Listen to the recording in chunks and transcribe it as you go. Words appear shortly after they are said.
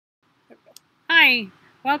Hi,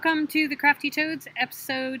 welcome to the Crafty Toads,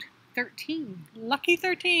 episode 13. Lucky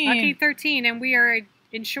 13. Lucky 13, and we are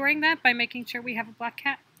ensuring that by making sure we have a black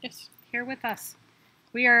cat here with us.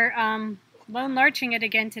 We are lone larching it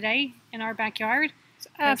again today in our backyard. It's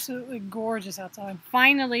absolutely gorgeous outside.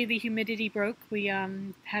 Finally, the humidity broke. We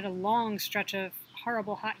had a long stretch of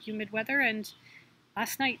horrible, hot, humid weather, and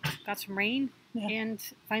last night got some rain and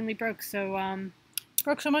finally broke. So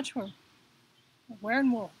broke so much we're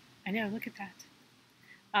wearing wool. I know, look at that.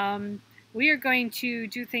 We are going to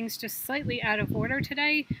do things just slightly out of order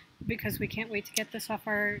today because we can't wait to get this off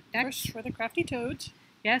our deck. First for the Crafty Toads.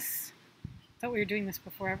 Yes. Thought we were doing this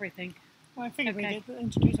before everything. Well, I figured we did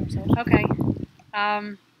introduce ourselves. Okay.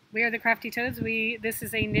 We are the Crafty Toads. This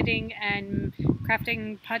is a knitting and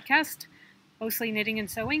crafting podcast, mostly knitting and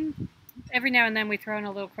sewing. Every now and then we throw in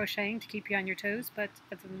a little crocheting to keep you on your toes, but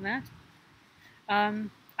other than that.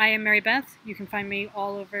 I am Mary Beth. You can find me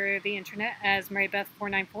all over the internet as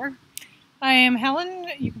MaryBeth494. I am Helen.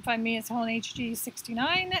 You can find me as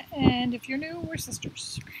HelenHG69. And if you're new, we're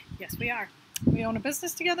sisters. Yes, we are. We own a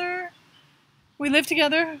business together. We live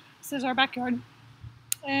together. This is our backyard.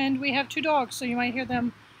 And we have 2 dogs, so you might hear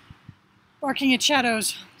them barking at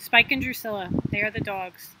shadows. Spike and Drusilla. They are the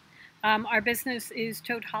dogs. Our business is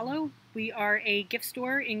Toad Hollow. We are a gift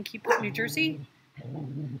store in Keyport, New Jersey.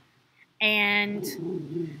 And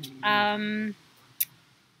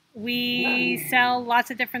we sell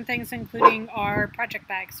lots of different things, including our project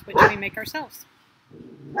bags, which we make ourselves.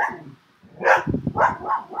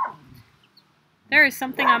 There is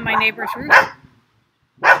something on my neighbor's roof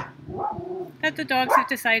that the dogs have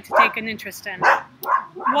decided to take an interest in.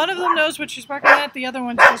 One of them knows what she's barking at. The other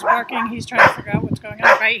one's just barking. He's trying to figure out what's going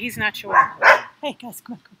on. Right? He's not sure. Hey, guys,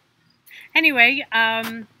 come on. Anyway,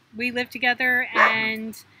 we live together,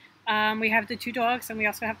 and we have the 2 dogs, and we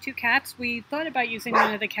also have 2 cats. We thought about using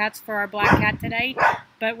one of the cats for our black cat today,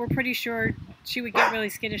 but we're pretty sure she would get really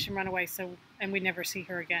skittish and run away, and we'd never see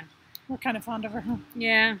her again. We're kind of fond of her.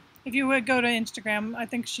 Yeah. If you would go to Instagram, I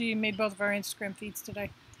think she made both of our Instagram feeds today.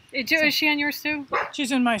 Is she on yours too?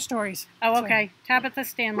 She's in my stories. Oh, okay. So. Tabitha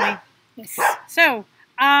Stanley. Yes. So,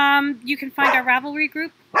 you can find our Ravelry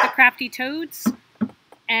group, the Crafty Toads,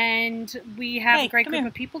 and we have a great group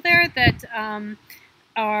of people there that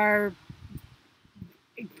are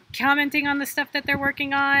commenting on the stuff that they're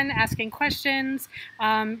working on, asking questions.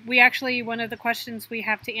 One of the questions we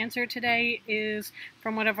have to answer today is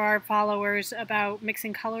from one of our followers about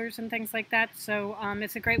mixing colors and things like that. So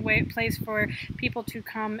it's a great place for people to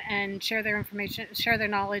come and share their information, share their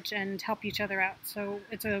knowledge, and help each other out. So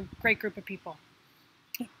it's a great group of people.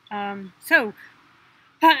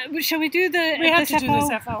 Shall we do the? We have to do this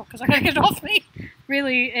FO because I gotta get it off me.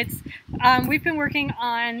 Really, it's we've been working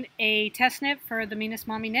on a test knit for the Meanest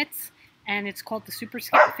Mommy Knits, and it's called the Super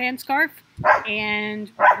Fan Scarf,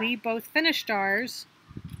 and we both finished ours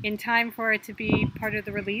in time for it to be part of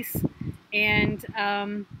the release. And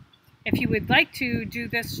if you would like to do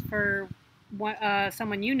this for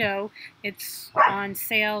someone you know, it's on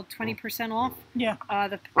sale, 20% off. Yeah.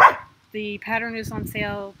 The pattern is on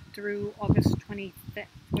sale through August 25th,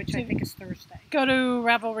 which I think is Thursday. Go to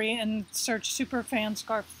Ravelry and search Super Fan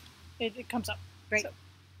Scarf. It comes up. Great. So.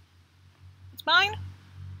 It's mine.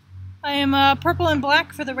 I am purple and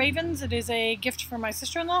black for the Ravens. It is a gift for my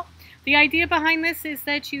sister-in-law. The idea behind this is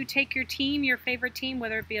that you take your team, your favorite team,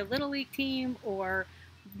 whether it be a Little League team or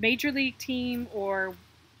Major League team or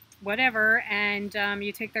whatever, and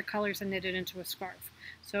you take their colors and knit it into a scarf.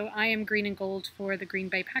 So I am green and gold for the Green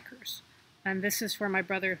Bay Packers. And this is for my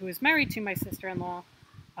brother who is married to my sister-in-law.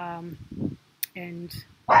 And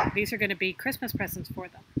these are going to be Christmas presents for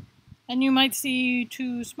them. And you might see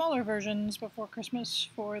 2 smaller versions before Christmas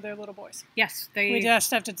for their little boys. Yes. We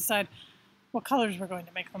just have to decide what colors we're going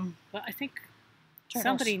to make them. Well, I think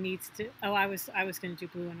somebody needs to... Oh, I was going to do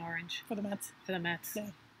blue and orange. For the Mets. For the Mets.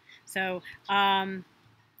 Yeah. So, we'll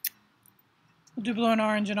do blue and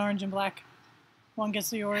orange black. One gets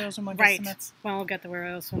the Orioles and one gets the Mets. One will get the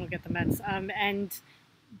Orioles, one will get the Mets. And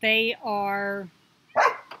they are...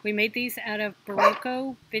 We made these out of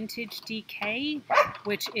Barocco Vintage DK,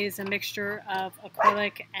 which is a mixture of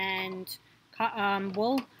acrylic and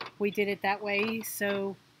wool. We did it that way,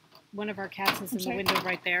 so one of our cats is in the window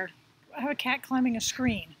right there. I have a cat climbing a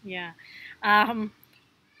screen. Yeah.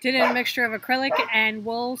 Did a mixture of acrylic and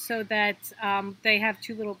wool so that they have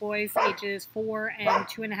 2 little boys, ages 4 and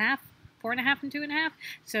 2.5. 4.5 and 2.5.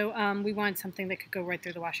 So we wanted something that could go right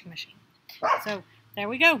through the washing machine. So there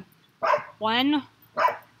we go. 1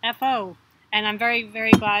 FO. And I'm very,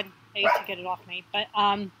 very glad to get it off me, but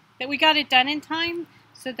that we got it done in time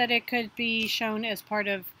so that it could be shown as part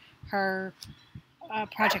of her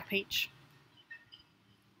project page.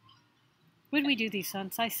 Would we do these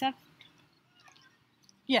on size 7?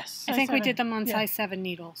 Yes. I think we did them on yeah. size 7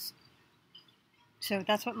 needles. So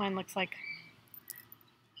that's what mine looks like.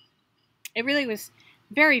 It really was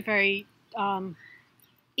very, very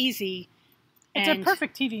easy. It's a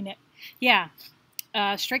perfect TV knit. Yeah.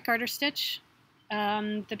 Straight garter stitch.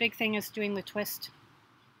 The big thing is doing the twist.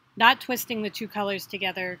 Not twisting the 2 colors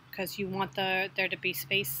together because you want there to be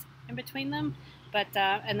space in between them, but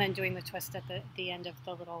and then doing the twist at the end of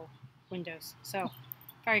the little windows. So,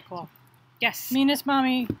 very cool. Yes. Meanest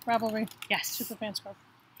Mommy Ravelry. Yes. Super fan scarf.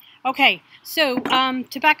 Okay, so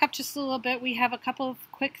to back up just a little bit, we have a couple of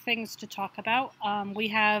quick things to talk about. We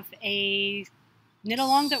have a knit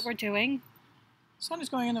along that we're doing. Sun is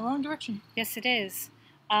going in the wrong direction. Yes, it is.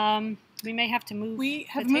 We may have to move. We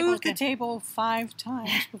have moved the table 5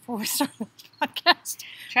 times before we started this podcast.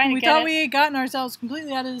 We thought we had gotten ourselves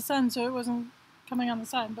completely out of the sun, so it wasn't coming on the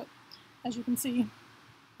side. But as you can see,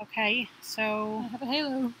 okay, so I have a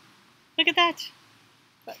halo. Look at that.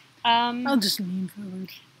 But I'll just lean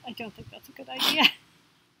forward. I don't think that's a good idea.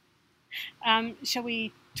 Shall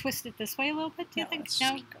we twist it this way a little bit? Do you think?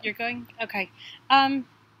 No, you're going. Okay.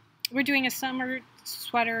 We're doing a summer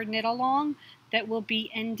sweater knit along that will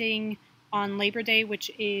be ending on Labor Day, which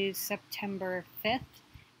is September 5th.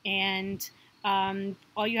 And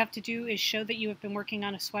all you have to do is show that you have been working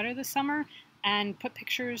on a sweater this summer and put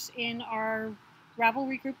pictures in our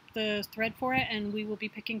Ravelry group, the thread for it, and we will be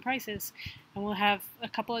picking prices. And we'll have a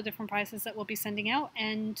couple of different prices that we'll be sending out,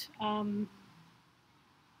 and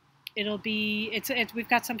it'll be, we've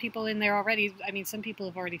got some people in there already. I mean, some people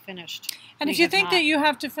have already finished. And if you think that you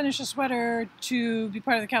have to finish a sweater to be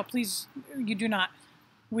part of the count, please, you do not.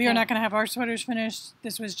 We are not going to have our sweaters finished.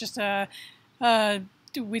 This was just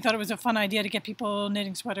we thought it was a fun idea to get people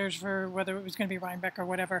knitting sweaters for whether it was going to be Rhinebeck or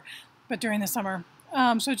whatever, but during the summer.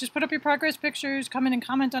 So just put up your progress pictures, come in and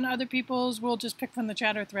comment on other people's. We'll just pick from the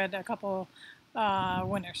chatter thread a couple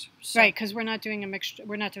winners. So. Right, because we're not doing a mixture.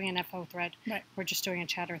 We're not doing an FO thread. Right. We're just doing a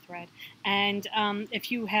chatter thread. And if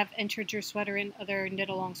you have entered your sweater in other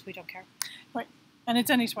knit-alongs, we don't care. Right, and it's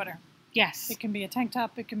any sweater. Yes. It can be a tank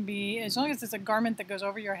top. It can be, as long as it's a garment that goes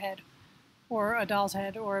over your head, or a doll's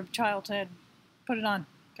head, or a child's head. Put it on.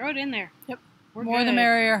 Throw it in there. Yep. We're More good. the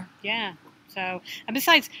merrier. Yeah. So, and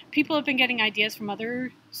besides, people have been getting ideas from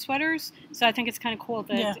other sweaters, so I think it's kind of cool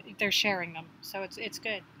that they're sharing them. So it's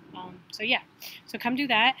good. So yeah, so come do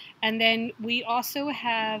that. And then we also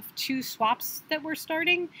have 2 swaps that we're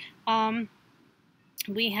starting.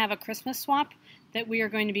 We have a Christmas swap that we are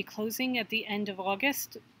going to be closing at the end of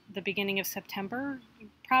August, the beginning of September,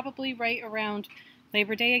 probably right around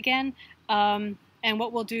Labor Day again. And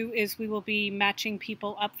what we'll do is we will be matching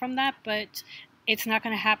people up from that, but it's not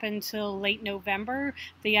going to happen till late November.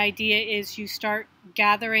 The idea is you start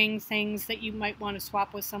gathering things that you might want to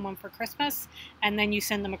swap with someone for Christmas, and then you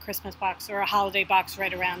send them a Christmas box or a holiday box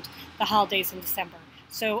right around the holidays in December.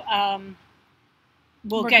 So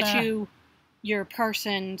we'll get you your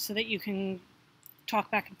person so that you can talk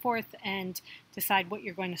back and forth and decide what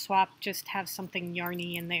you're going to swap. Just have something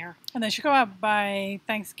yarny in there. And they should go out by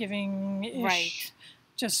Thanksgiving-ish. Right.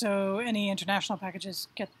 Just so any international packages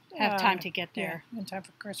have time to get there. Yeah, in time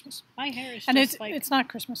for Christmas. My hair is and just it's not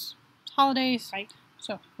Christmas. It's holidays. Right.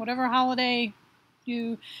 So whatever holiday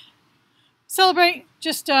you celebrate,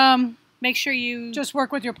 just make sure you just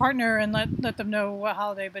work with your partner and let them know what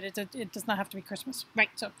holiday, but it does not have to be Christmas. Right.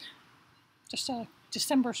 So just a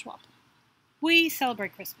December swap. We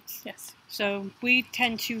celebrate Christmas. Yes. So we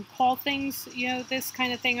tend to call things, this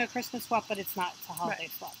kind of thing a Christmas swap, but it's not. It's a holiday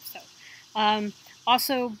swap. So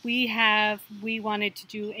also, we wanted to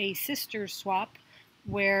do a sisters swap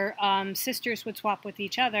where sisters would swap with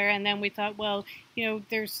each other. And then we thought, well,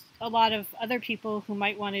 there's a lot of other people who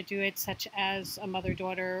might want to do it, such as a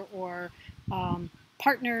mother-daughter or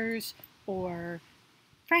partners or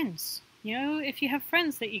friends. If you have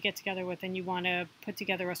friends that you get together with and you want to put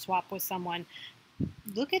together a swap with someone,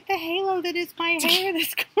 look at the halo that is my hair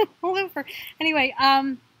that's going all over. Anyway,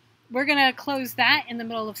 we're going to close that in the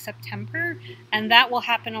middle of September, and that will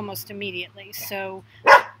happen almost immediately. So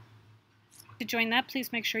to join that,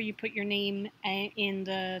 please make sure you put your name in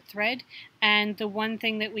the thread. And the one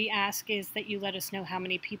thing that we ask is that you let us know how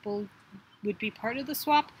many people would be part of the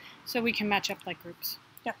swap so we can match up like groups.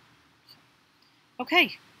 Yeah.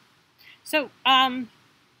 Okay. So,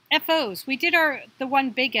 FOs. We did the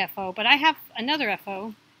one big FO, but I have another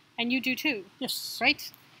FO, and you do too. Yes. Right?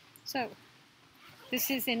 So,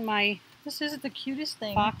 this is in my... This is the cutest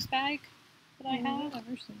thing. Box bag that I have. I've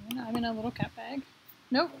ever seen. I'm in a little cat bag.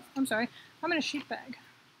 Nope, I'm sorry. I'm in a sheep bag.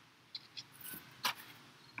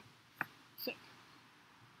 So,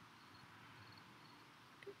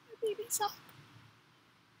 baby sock.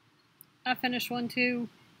 I finished one too.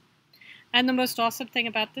 And the most awesome thing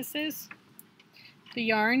about this is the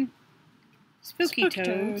yarn. Spooky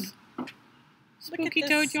Toads. Spooky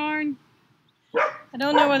Toad yarn. I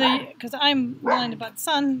don't know whether, because I'm blind about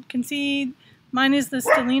sun, can see mine is the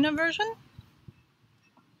Stellina version.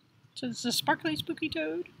 So it's a sparkly Spooky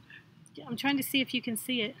Toad. Yeah, I'm trying to see if you can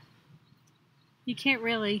see it. You can't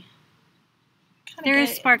really. Kinda There is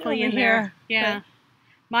get sparkly in over there. here, Yeah.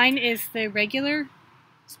 Mine is the regular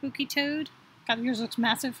Spooky Toad. God, yours looks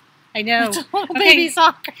massive. I know. It's a little baby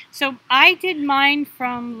sock. So I did mine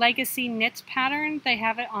from Legacy Knits pattern. They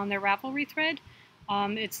have it on their Ravelry thread.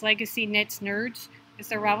 It's Legacy Knits Nerds is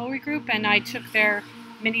their Ravelry group, and I took their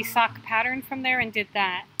mini sock pattern from there and did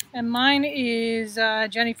that. And mine is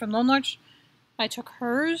Jenny from Lone Larch. I took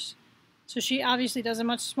hers, so she obviously does a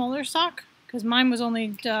much smaller sock, because mine was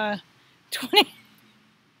only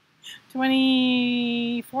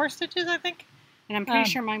 24 stitches, I think. And I'm pretty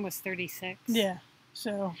sure mine was 36. Yeah.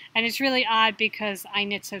 So. And it's really odd because I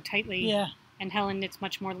knit so tightly. Yeah. And Helen knits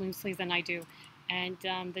much more loosely than I do. And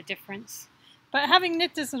the difference. But having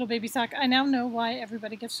knit this little baby sock, I now know why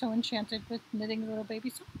everybody gets so enchanted with knitting little baby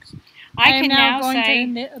socks. I am now going to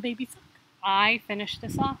knit a baby sock. I finished the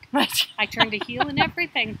sock. Right. I turned a heel and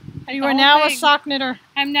everything. You are now a sock knitter.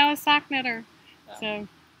 I'm now a sock knitter.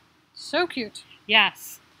 So cute.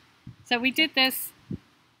 Yes. So we did this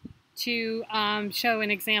to show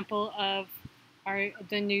an example of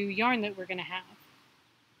the new yarn that we're going to have.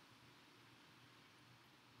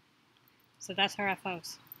 So that's our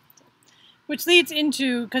FOs. Which leads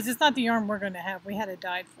into, because it's not the yarn we're going to have, we had it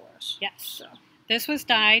dyed for us. Yes. So. This was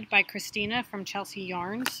dyed by Christina from Chelsea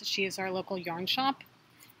Yarns. She is our local yarn shop.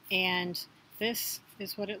 And this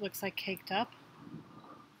is what it looks like caked up.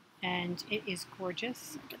 And it is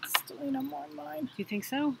gorgeous. I get Stellina more in mine. Do you think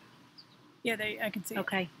so? Yeah, I can see it.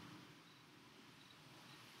 Okay.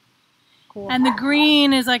 Cool. And the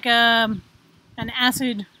green is like an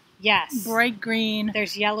acid, yes, bright green.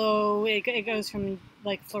 There's yellow. It goes from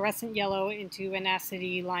like fluorescent yellow into an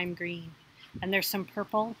acidy lime green. And there's some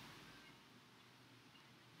purple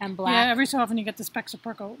and black. Yeah, every so often you get the specks of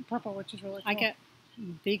purple, which is really cool. I get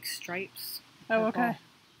big stripes. Oh, okay.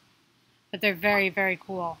 But they're very, very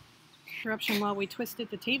cool. Interruption while we twisted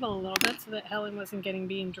the table a little bit so that Helen wasn't getting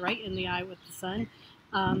beamed right in the eye with the sun.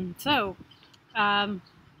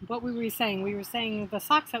 What we were saying the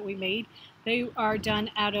socks that we made, they are done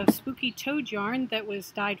out of Spooky Toad yarn that was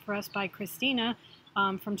dyed for us by Christina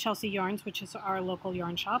from Chelsea Yarns, which is our local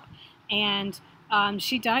yarn shop. And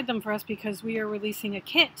she dyed them for us because we are releasing a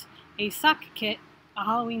kit, a sock kit, a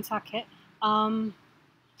Halloween sock kit,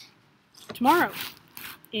 tomorrow.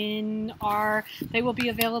 They will be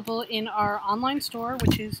available in our online store,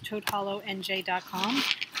 which is toadhollowNJ.com,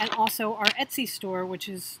 and also our Etsy store, which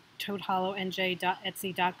is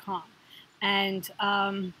toadhollowNJ.etsy.com. And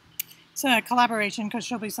it's a collaboration because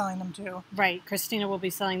she'll be selling them too. Right, Christina will be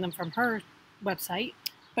selling them from her website.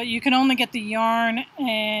 But you can only get the yarn,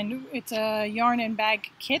 and it's a yarn and bag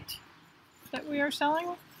kit that we are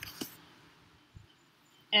selling.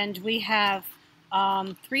 And we have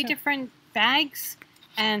 3 different bags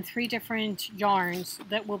and 3 different yarns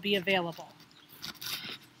that will be available.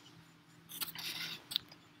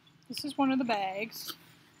 This is one of the bags.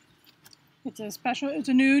 It's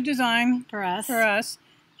a new design for us.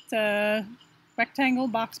 It's a rectangle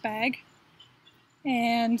box bag,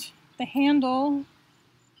 and the handle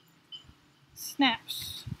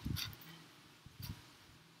snaps.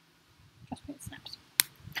 Trust me, it snaps.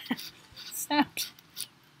 Snaps.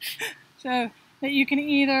 So that you can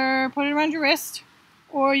either put it around your wrist,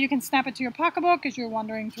 or you can snap it to your pocketbook as you're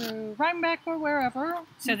wandering through Rhinebeck or wherever.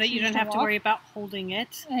 So that you don't have to worry about holding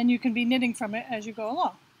it. And you can be knitting from it as you go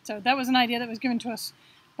along. So that was an idea that was given to us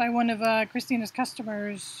by one of Christina's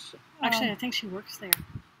customers. Actually, I think she works there.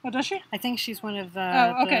 Oh, does she? I think she's one of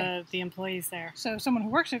the employees there. So someone who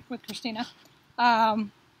works with Christina.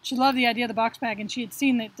 She loved the idea of the box bag, and she had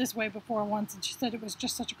seen it this way before once, and she said it was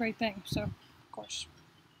just such a great thing. So, of course.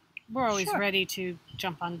 We're always ready to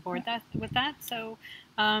jump on board with that. So,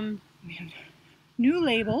 new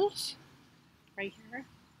labels right here.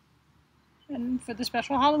 And for the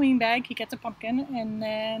special Halloween bag, he gets a pumpkin, and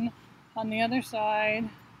then on the other side,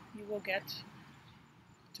 you will get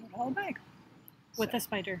a Toad Hollow bag with a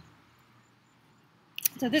spider.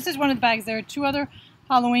 So this is one of the bags. There are 2 other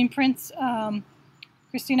Halloween prints.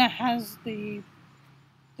 Christina has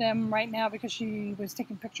them right now because she was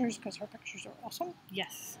taking pictures because her pictures are awesome.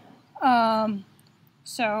 Yes.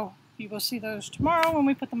 So you will see those tomorrow when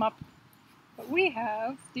we put them up. But we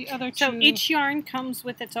have the other 2. So each yarn comes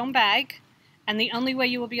with its own bag, and the only way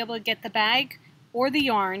you will be able to get the bag or the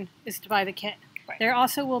yarn is to buy the kit. Right. There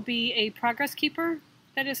also will be a progress keeper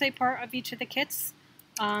that is a part of each of the kits.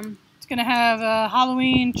 It's going to have a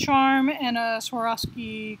Halloween charm and a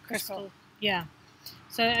Swarovski crystal. Yeah.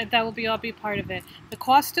 So that will all be part of it. The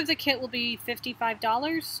cost of the kit will be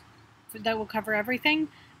 $55. That will cover everything.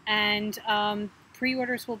 And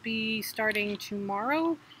pre-orders will be starting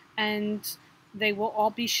tomorrow. And they will all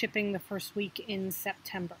be shipping the first week in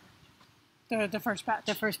September. The first batch.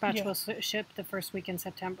 The first batch will ship the first week in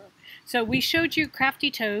September. So we showed you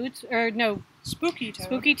Crafty Toads, or no, Spooky Toad.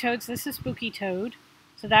 Spooky Toads. This is Spooky Toad.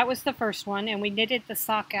 So that was the first one, and we knitted the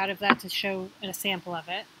sock out of that to show a sample of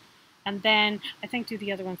it. And then, I think do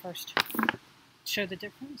the other one first. Show the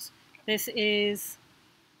difference. This is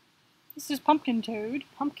Pumpkin Toad.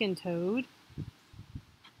 Pumpkin Toad.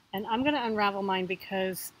 And I'm going to unravel mine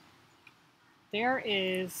because there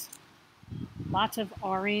is lots of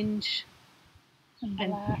orange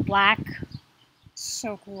and black.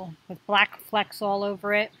 So cool. With black flecks all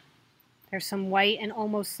over it. There's some white and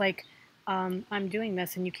almost like, I'm doing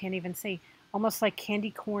this and you can't even see, almost like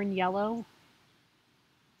candy corn yellow.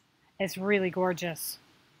 It's really gorgeous.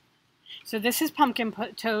 So this is Pumpkin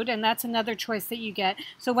Toad, and that's another choice that you get.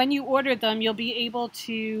 So when you order them, you'll be able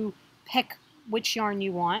to pick which yarn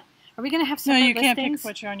you want. Are we going to have separate listings? No, you can't pick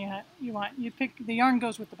which yarn you want. You pick, the yarn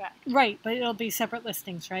goes with the bag. Right, but it'll be separate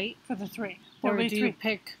listings, right? For the 3. Or do you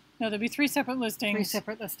pick... No, there'll be 3 separate listings. 3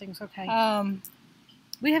 separate listings, okay.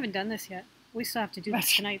 We haven't done this yet. We still have to do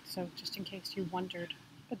this tonight, so just in case you wondered.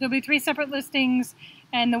 But there'll be 3 separate listings,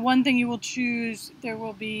 and the one thing you will choose, there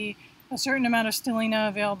will be a certain amount of Stellina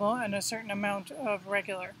available and a certain amount of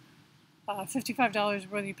regular.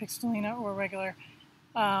 $55 whether you pick Stellina or regular.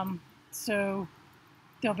 So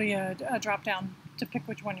there'll be a drop down to pick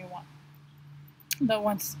which one you want. But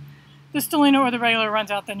once the Stellina or the regular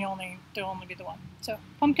runs out, then there'll only be the one. So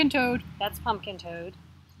Pumpkin Toad. That's Pumpkin Toad.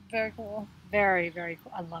 Very cool. Very, very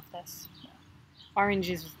cool. I love this. Orange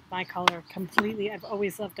is my color completely. I've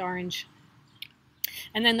always loved orange.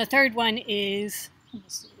 And then the third one is...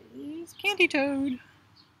 This is Candy Toad.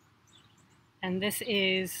 And this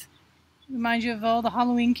is... Reminds you of all the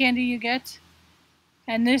Halloween candy you get.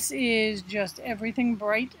 And this is just everything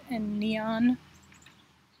bright and neon.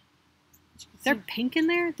 Is there pink in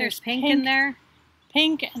there? There's pink in there.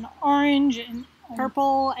 Pink and orange and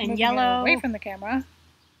purple and yellow. Away from the camera.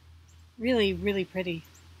 Really, really pretty.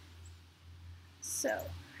 So,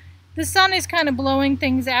 the sun is kind of blowing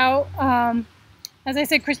things out. As I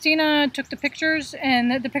said, Christina took the pictures,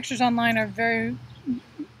 and the pictures online are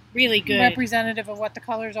really good, representative of what the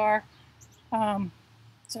colors are.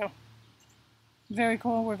 So, very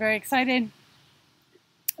cool. We're very excited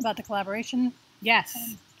about the collaboration.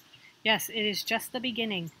 Yes. Yes, it is just the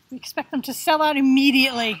beginning. We expect them to sell out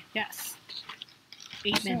immediately. Yes.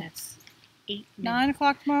 8 minutes. 9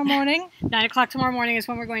 o'clock tomorrow morning. 9 o'clock tomorrow morning is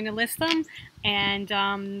when we're going to list them,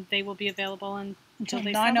 and they will be available until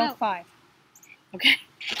they sell out. 9:05. Okay.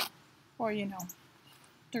 Or,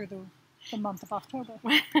 through the month of October.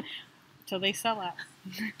 Until they sell out.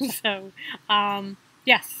 So,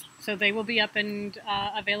 yes. So they will be up and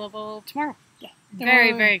available tomorrow. Yeah.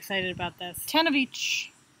 Very, very excited about this. 10 of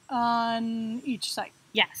each on each site.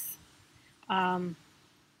 Yes.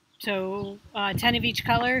 So 10 of each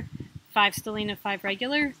color, 5 Stellina, 5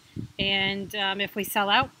 regular. And if we sell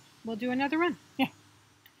out, we'll do another run. Yeah.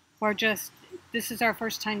 Or this is our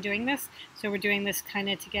first time doing this. So we're doing this kind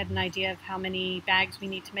of to get an idea of how many bags we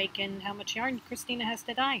need to make and how much yarn Christina has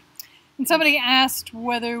to dye. And somebody asked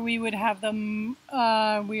whether we would have them.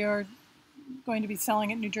 We are going to be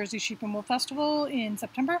selling at New Jersey Sheep and Wool Festival in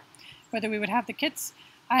September. Whether we would have the kits.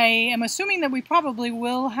 I am assuming that we probably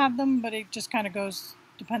will have them, but it just kind of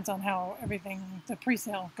depends on how the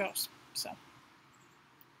pre-sale goes. So,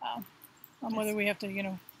 on whether we have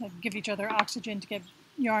to, give each other oxygen to get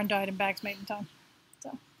yarn dyed and bags made in time.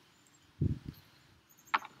 So,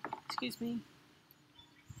 excuse me.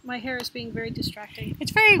 My hair is being very distracting.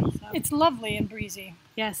 It's lovely and breezy.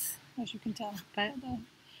 Yes, as you can tell. But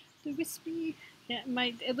the wispy. Yeah,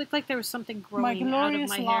 it looked like there was something growing out of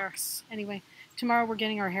my locks. hair. Anyway, tomorrow we're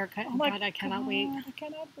getting our hair cut. Oh my God, I cannot wait. I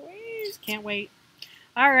cannot wait. Just can't wait.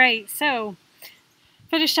 All right, so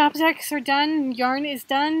finished objects are done. Yarn is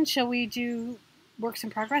done. Shall we do works in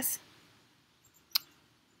progress?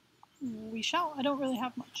 We shall. I don't really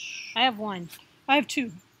have much. I have 1. I have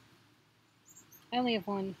 2. I only have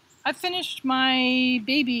 1. I finished my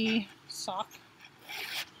baby sock.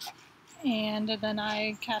 And then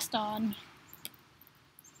I cast on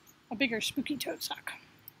a bigger Spooky Toad sock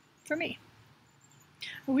for me.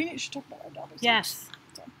 Well, we should talk about our Dobby socks. Yes.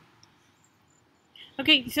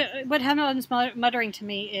 Okay, so what Helen's muttering to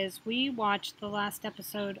me is we watched the last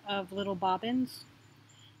episode of Little Bobbins,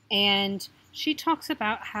 and she talks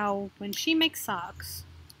about how when she makes socks.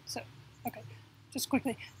 So, okay, just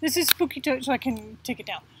quickly. This is Spooky Toad, so I can take it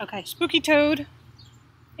down. Okay. Spooky Toad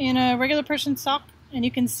in a regular person's sock, and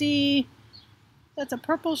you can see that's a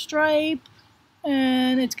purple stripe,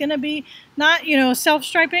 and it's going to be not,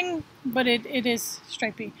 self-striping, but it is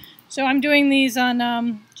stripy. So I'm doing these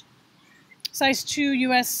on size 2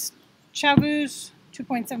 US Chowgoos,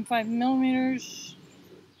 2.75 millimeters,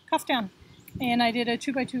 cuff down. And I did a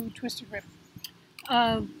 2x2 twisted rib.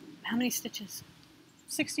 How many stitches?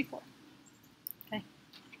 64. Okay.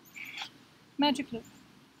 Magic loop.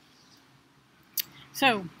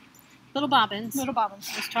 So, Little Bobbins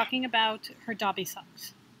was talking about her Dobby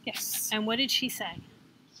socks. Yes. And what did she say?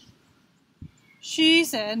 She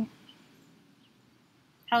said,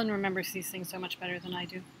 Helen remembers these things so much better than I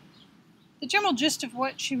do. The general gist of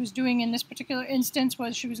what she was doing in this particular instance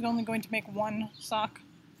was she was only going to make one sock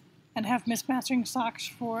and have mismatching socks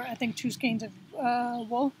for, I think, 2 skeins of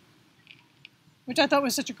wool, which I thought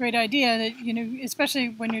was such a great idea that, especially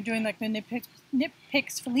when you're doing like the Knit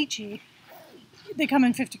Picks Felici, they come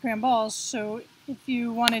in 50-gram balls, so if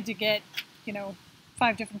you wanted to get,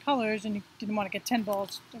 5 different colors and you didn't want to get 10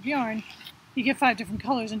 balls of yarn, you get 5 different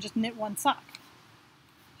colors and just knit one sock.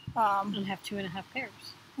 And have 2.5 pairs.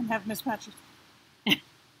 And have mismatched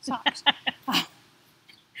socks.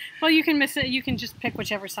 Well, you can miss it. You can just pick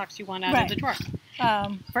whichever socks you want out Right. of the drawer.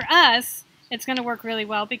 For us, it's going to work really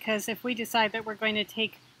well because if we decide that we're going to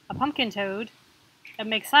take a pumpkin toad and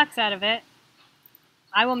make socks out of it,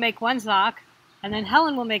 I will make one sock, and then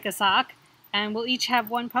Helen will make a sock, and we'll each have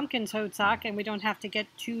one pumpkin toad sock, and we don't have to get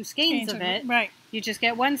 2 skeins of it. Right. You just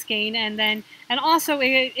get 1 skein, and also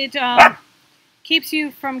it keeps you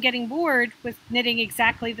from getting bored with knitting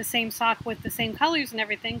exactly the same sock with the same colors and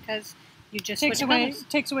everything because you just switch colors.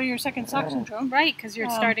 Takes away your second sock syndrome. Right, because you're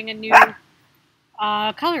starting a new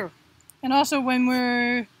color. And also when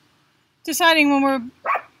we're deciding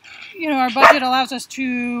our budget allows us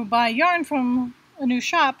to buy yarn from a new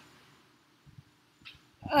shop,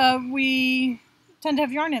 we tend to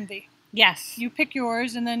have yarn envy. Yes. You pick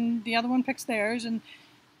yours, and then the other one picks theirs, and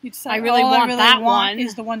you decide, I really want that one.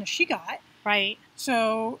 Is the one that she got. Right.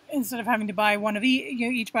 So instead of having to buy one of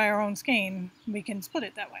each buy our own skein, we can split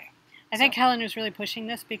it that way. I think Helen was really pushing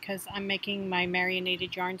this because I'm making my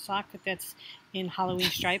marinated yarn sock that's in Halloween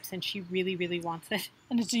stripes, and she really, really wants it.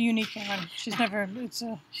 And it's a unique yarn. She's not going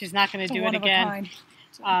to do it again.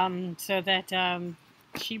 So. So that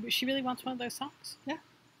she really wants one of those socks. Yeah.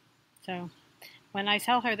 So when I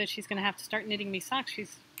tell her that she's going to have to start knitting me socks,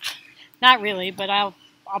 she's not really, but I'll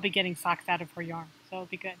be getting socks out of her yarn, so it'll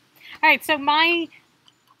be good. All right, so my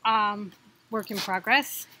work in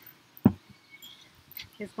progress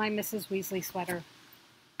is my Mrs. Weasley sweater.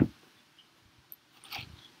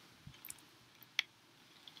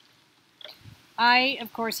 I,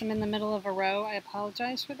 of course, am in the middle of a row. I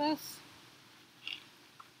apologize for this.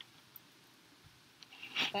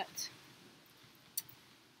 But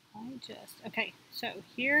okay, so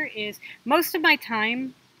here is, most of my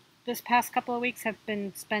time this past couple of weeks have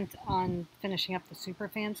been spent on finishing up the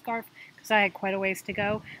Superfan scarf because I had quite a ways to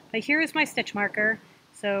go. But here is my stitch marker.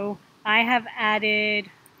 So I have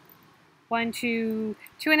added 1, 2,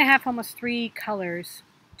 2.5, almost 3 colors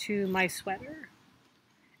to my sweater.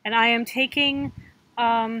 And I am taking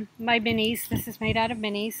my minis. This is made out of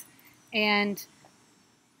minis. And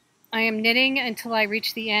I am knitting until I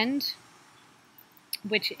reach the end,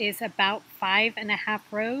 which is about 5.5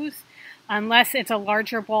 rows. Unless it's a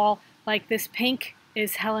larger ball, like this pink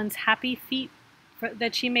is Helen's Happy Feet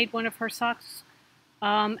that she made one of her socks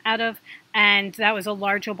out of, and that was a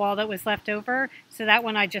larger ball that was left over. So that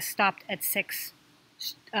one I just stopped at 6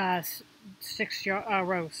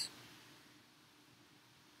 rows.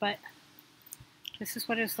 But this is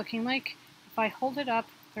what it's looking like. If I hold it up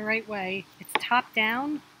the right way, it's top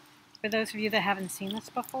down. For those of you that haven't seen this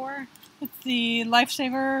before, it's the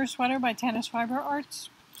Lifesaver sweater by Tanis Fiber Arts.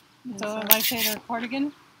 It's a Lifesaver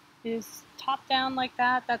cardigan. Is top down like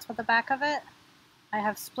that. That's what the back of it. I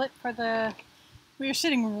have split for the... We are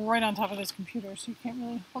sitting right on top of this computer, so you can't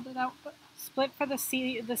really hold it out. But split for the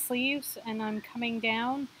sleeves, and I'm coming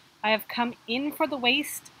down. I have come in for the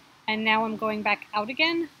waist, and now I'm going back out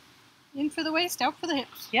again. In for the waist, out for the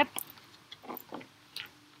hips. Yep.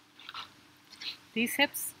 These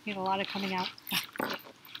hips need a lot of coming out.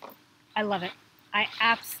 I love it. I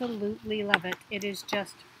absolutely love it. It is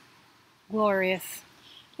just glorious.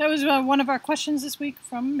 That was one of our questions this week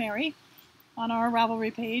from Mary on our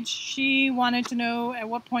Ravelry page. She wanted to know at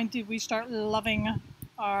what point did we start loving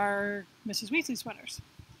are Mrs. Weasley sweaters.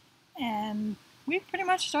 And we pretty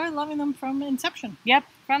much started loving them from inception. Yep,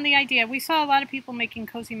 from the idea. We saw a lot of people making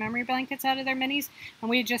cozy memory blankets out of their minis, and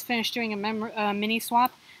we had just finished doing a mini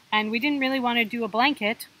swap, and we didn't really want to do a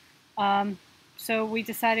blanket, so we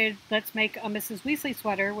decided let's make a Mrs. Weasley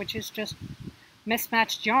sweater, which is just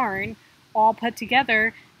mismatched yarn all put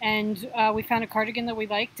together, and we found a cardigan that we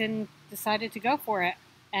liked and decided to go for it.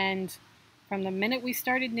 And from the minute we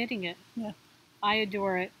started knitting it, yeah, I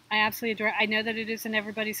adore it. I absolutely adore it. I know that it isn't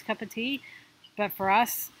everybody's cup of tea, but for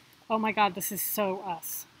us, oh my God, this is so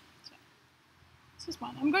us. So, this is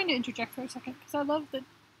fun. I'm going to interject for a second because I love that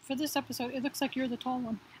for this episode, it looks like you're the tall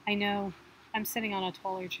one. I know. I'm sitting on a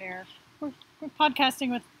taller chair. We're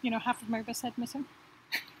podcasting with, half of Maribeth's head missing.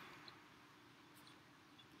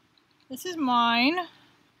 This is mine.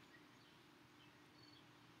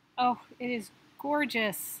 Oh, it is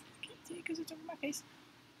gorgeous. I can't see because it's over my face.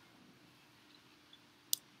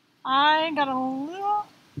 I got a little...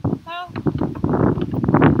 I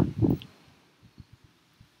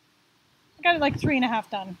got it like 3.5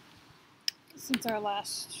 done since our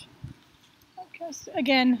last podcast.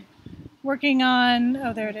 Again, working on...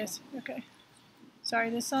 Oh, there it is. Okay. Sorry,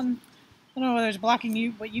 this sun... I don't know whether it's blocking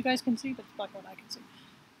you, what you guys can see, but it's blocking what I can see.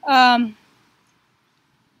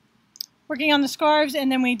 Working on the scarves, and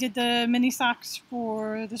then we did the mini socks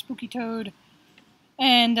for the Spooky Toad.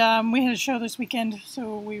 And we had a show this weekend,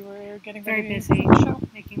 so we were getting very ready busy, for the show.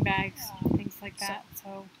 Making bags, things like that.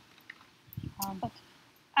 So,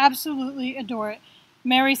 absolutely adore it.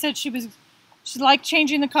 Mary said she liked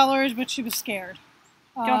changing the colors, but she was scared.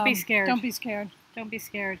 Don't be scared. Don't be scared. Don't be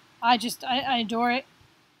scared. I adore it.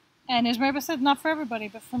 And as Mary said, not for everybody,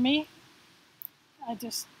 but for me, I'm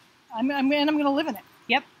going to live in it.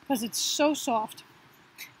 Yep. Because it's so soft.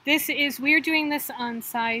 We're doing this on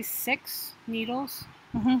size 6 needles,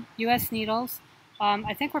 U.S. needles.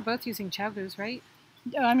 I think we're both using Chowgoos, right?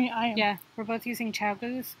 I mean, I am. Yeah, we're both using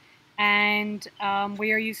Chowgoos, and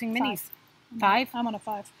we are using minis. 5? 5? I'm on a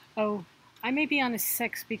 5. Oh, I may be on a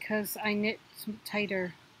 6 because I knit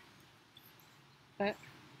tighter, but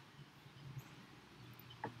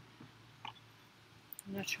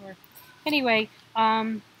I'm not sure. Anyway,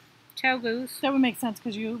 Chowgoos. That would make sense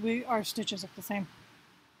because our stitches look the same.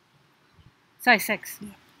 Size 6. Yeah.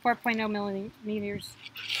 4.0 millimeters.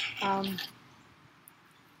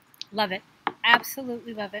 Love it.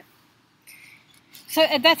 Absolutely love it. So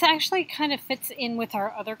that's actually kind of fits in with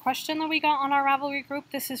our other question that we got on our Ravelry group.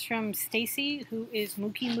 This is from Stacy, who is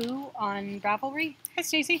Mookie Moo on Ravelry. Hi,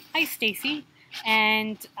 Stacy. Hi, Stacy.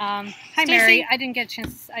 And hi, Stacey. Mary. I didn't get a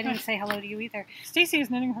chance. I didn't say hello to you either. Stacy is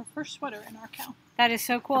knitting her first sweater in our cow. That is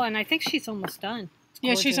so cool, and I think she's almost done.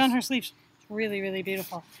 Yeah, she's on her sleeves. It's really, really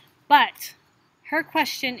beautiful. But her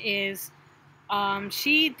question is,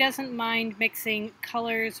 she doesn't mind mixing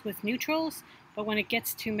colors with neutrals, but when it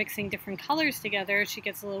gets to mixing different colors together, she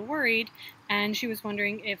gets a little worried, and she was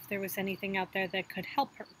wondering if there was anything out there that could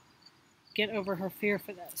help her get over her fear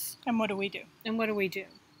for this. And what do we do? And what do we do?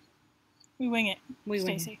 We wing it. We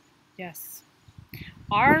wing Stacey. it. Yes.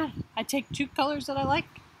 I take 2 colors that I like,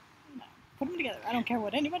 put them together. I don't care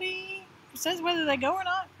what anybody says, whether they go or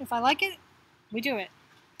not. If I like it, we do it.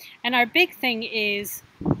 And our big thing is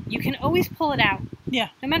you can always pull it out. Yeah.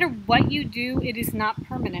 No matter what you do, it is not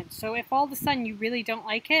permanent. So if all of a sudden you really don't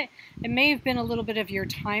like it, it may have been a little bit of your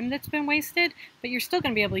time that's been wasted, but you're still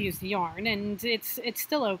going to be able to use the yarn, and it's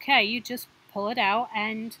still okay. You just pull it out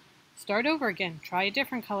and start over again. Try a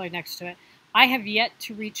different color next to it. I have yet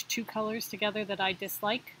to reach 2 colors together that I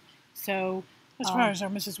dislike. So as far as our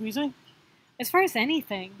Mrs. Weasley? As far as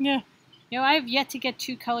anything. Yeah. I have yet to get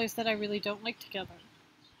 2 colors that I really don't like together.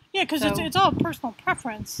 Yeah, because it's all personal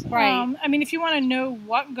preference. Right. I mean, if you want to know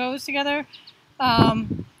what goes together,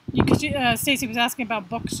 Stacey was asking about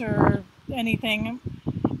books or anything.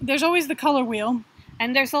 There's always the color wheel.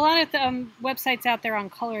 And there's a lot of websites out there on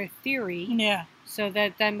color theory. Yeah. So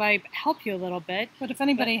that might help you a little bit. But if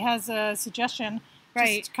anybody has a suggestion,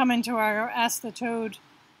 just come into our Ask the Toad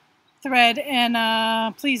thread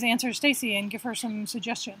and please answer Stacey and give her some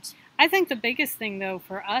suggestions. I think the biggest thing, though,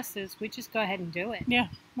 for us is we just go ahead and do it. Yeah,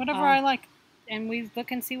 whatever I like. And we look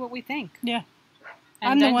and see what we think. Yeah.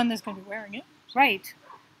 I'm the one that's going to be wearing it. Right.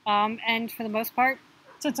 And for the most part...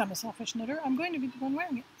 Since I'm a selfish knitter, I'm going to be the one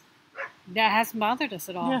wearing it. That hasn't bothered us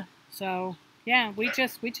at all. Yeah. So, yeah, we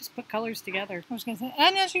just put colors together. I was going to say,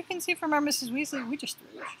 and as you can see from our Mrs. Weasley, we just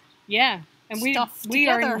threw Yeah. And we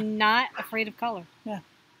are not afraid of color. Yeah.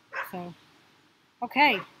 So,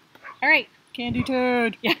 okay. All right. Candy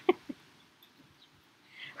Toad. Yeah.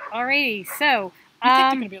 Alrighty, so I think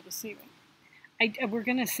they're going to be able to see me. We're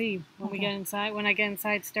gonna see when we Okay. get inside. When I get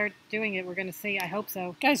inside, start doing it. We're gonna see. I hope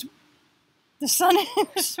so. Guys, the sun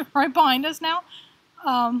is right behind us now.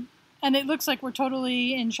 And it looks like we're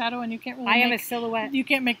totally in shadow, and you can't really I am a silhouette. You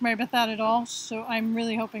can't make Mary Beth out at all, so I'm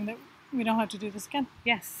really hoping that we don't have to do this again.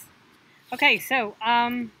 Yes. Okay, so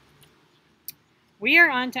we are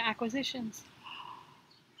on to acquisitions.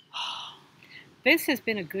 This has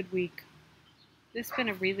been a good week. This has been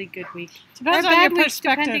a really good week. Depends or on bad your weeks,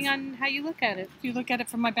 perspective. depending on how you look at it. If you look at it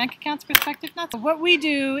from my bank account's perspective, not so. What we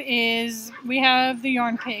do is we have the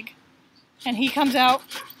yarn pig, and he comes out,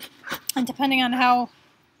 and depending on how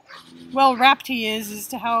well wrapped he is as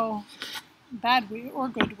to how bad we or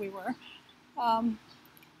good we were,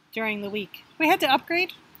 During the week. we had to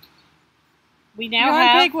upgrade. We now Yarn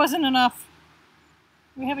have... pig wasn't enough.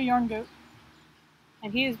 We have a yarn goat.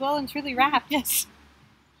 And he is well and truly wrapped. Yes.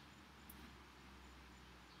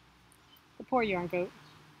 The poor yarn goat.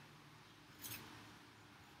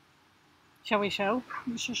 Shall we show?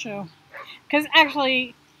 We should show. Because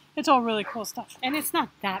actually, It's all really cool stuff. and it's not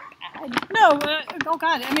that bad. No, oh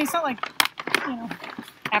God. I mean, it's not like, you know.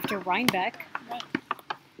 After Rhinebeck. Right.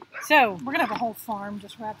 So, We're going to have a whole farm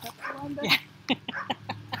just wrapped up around it. Yeah.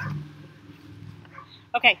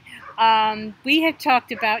 okay. We had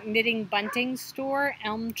talked about Knitting Bunting's store,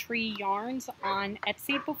 Elm Tree Yarns, on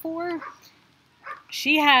Etsy before.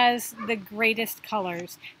 She has the greatest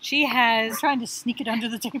colors. She I'm has trying to sneak it under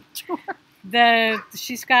the table to her.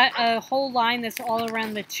 she's got a whole line that's all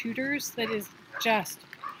around the Tudors that is just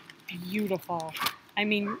beautiful. I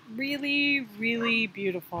mean, really, really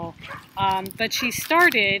beautiful. But she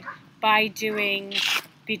started by doing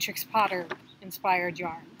Beatrix Potter inspired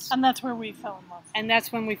yarns. And that's where we fell in love. And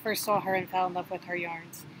that's when we first saw her and fell in love with her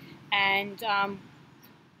yarns. And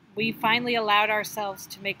we finally allowed ourselves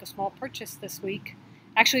to make a small purchase this week.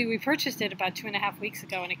 Actually, we purchased it about 2.5 weeks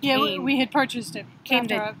ago, and it came. We had purchased it. Came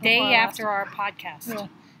the day after our podcast. Yeah.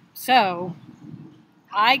 So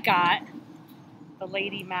I got the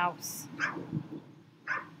Lady Mouse,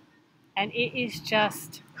 and it is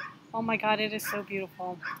just, oh my God, it is so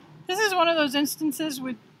beautiful. This is one of those instances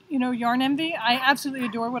with, yarn envy. I absolutely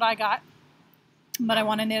adore what I got, but I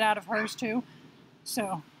want to knit out of hers too.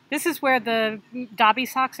 So This is where the Dobby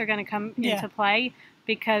socks are going to come into play,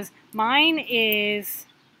 because mine is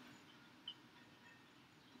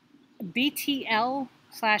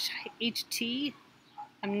BTL/HT.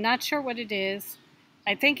 I'm not sure what it is.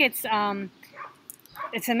 I think it's a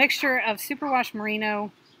mixture of superwash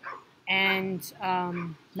merino and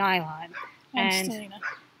nylon. and Stelina.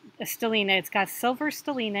 Stellina. It's got silver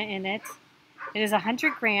stellina in it. It is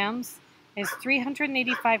 100 grams. It's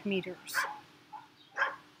 385 meters.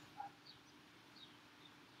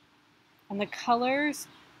 And the colors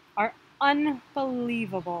are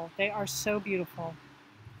unbelievable. They are so beautiful.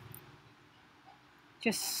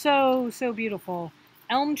 Just so, so beautiful.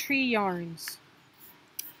 Elm Tree Yarns.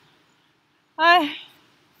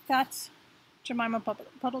 That's Jemima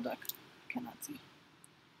Puddle Duck. Cannot see.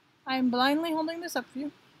 I'm blindly holding this up for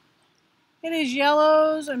you. It is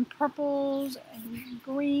yellows and purples and Here,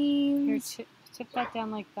 greens. tip that down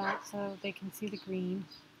like that so they can see the green.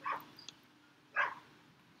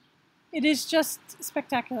 It is just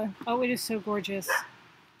spectacular. Oh, it is so gorgeous.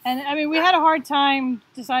 And I mean, we had a hard time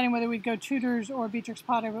deciding whether we'd go Tudors or Beatrix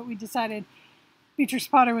Potter, but we decided Beatrix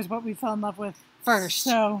Potter was what we fell in love with First.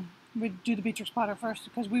 So we'd do the Beatrix Potter first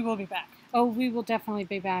because we will be back. Oh, we will definitely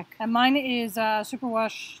be back. And mine is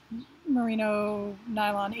Superwash Merino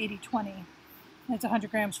Nylon 80/20. It's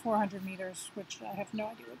 100 grams, 400 meters, which I have no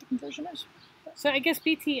idea what the conversion is. So I guess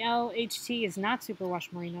BTL/HT is not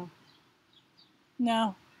superwash merino.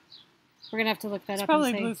 No, We're going to have to look that it's up probably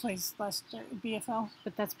and see. Blue Flace BFL.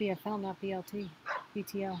 But that's BFL, not BLT.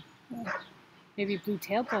 BTL. Yeah. Maybe Blue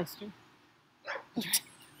Tail Blister.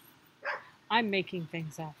 I'm making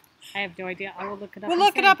things up. I have no idea. I will look it up. We'll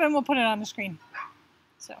look it up and we'll put it on the screen.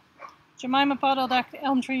 So, Jemima Puddle Duck,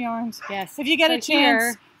 Elm Tree Yarns. Yes. If you get So a chance,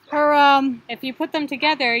 here, her if you put them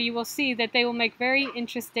together, you will see that they will make very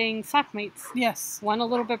interesting sock mates. yes, One a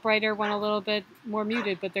little bit brighter, one a little bit more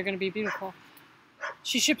muted, but they're going to be beautiful.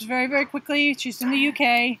 she ships very, very quickly. She's in the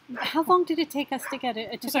UK. How long did it take us to get it?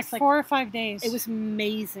 It It was took like us 4 or 5 days. It was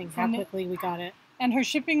amazing how From the- quickly we got it. and her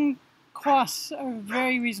shipping costs are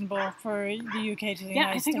very reasonable for the UK to the Yeah, United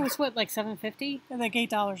I think it States. was what, like $7.50? Like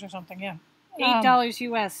 $8 or something. Yeah. $8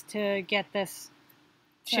 US to get this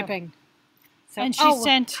So- shipping. So, And she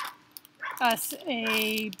sent us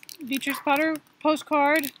a Beatrix Potter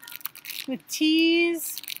postcard with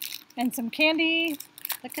teas and some candy.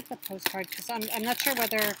 look at the postcard, because I'm not sure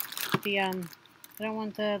whether the I don't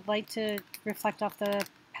want the light to reflect off the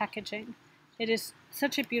packaging. It is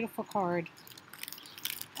such a beautiful card.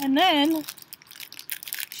 And then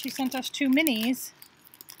she sent us 2 minis.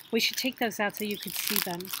 We should take those out so you could see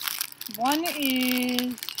them. One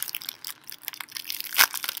is...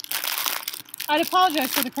 I'd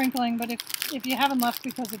apologize for the crinkling, but if you haven't left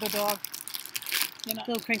because of the dog, you know. A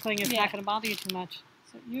little crinkling is not going to bother you too much.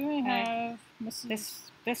 So you have Mrs.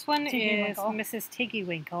 This one is Tiggywinkle. Mrs.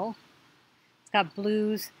 Tiggywinkle. It's got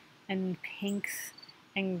blues and pinks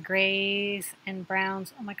and grays and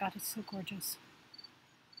browns. Oh my God, it's so gorgeous.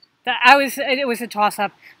 It was a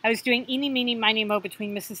toss-up. I was doing eeny, meeny, miny, mo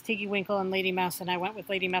between Mrs. Tiggywinkle and Lady Mouse, and I went with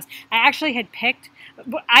Lady Mouse. I actually had picked,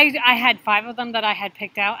 I had 5 of them that I had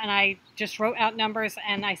picked out, and I just wrote out numbers,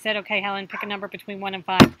 and I said, okay, Helen, pick a number between 1 and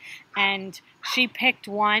 5. And she picked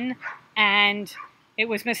 1, and it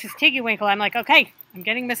was Mrs. Tiggywinkle. I'm like, okay, I'm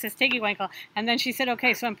getting Mrs. Tiggywinkle. And then she said,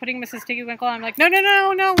 okay, so I'm putting Mrs. Tiggywinkle. I'm like,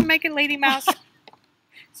 no, make it Lady Mouse.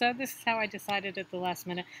 So this is how I decided at the last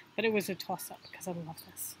minute, but it was a toss-up because I love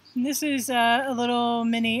this. And this is a little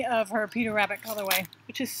mini of her Peter Rabbit colorway.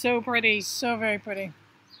 Which is so pretty. So very pretty.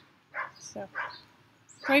 So,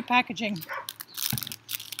 great packaging.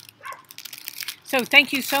 So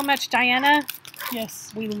thank you so much, Diana.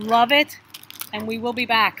 Yes. We love it, and we will be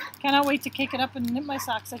back. Cannot wait to kick it up and knit my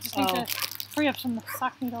socks. I just need to free up some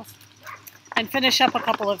sock needles. And finish up a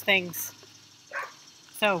couple of things.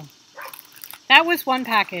 So, that was one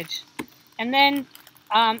package. And then,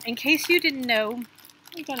 in case you didn't know,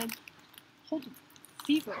 We got a hold of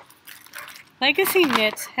fever. Legacy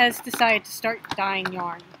Knits has decided to start dyeing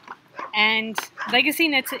yarn. And Legacy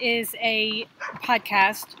Knits is a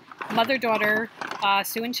podcast, mother-daughter,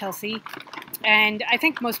 Sue and Chelsea. And I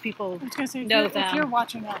think most people know them. If you're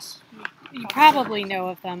watching us, you probably know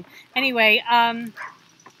of them. Anyway,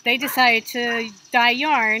 they decided to dye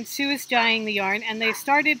yarn. Sue is dyeing the yarn, and they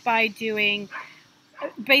started by doing,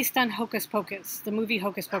 based on Hocus Pocus, the movie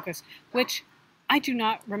Hocus Pocus, which I do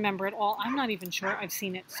not remember at all. I'm not even sure I've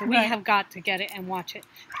seen it, so we have got to get it and watch it.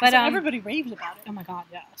 But everybody raved about it. Oh my God,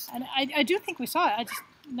 yes. And I do think we saw it. I just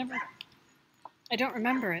never. I don't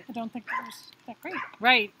remember it. I don't think it was that great.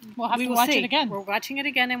 Right. We'll have to watch it again. We're watching it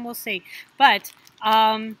again, and we'll see. But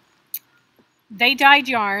they dyed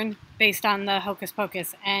yarn based on the Hocus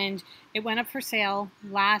Pocus, and it went up for sale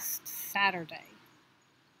last Saturday.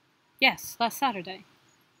 Yes, last Saturday.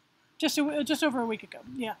 Just over a week ago.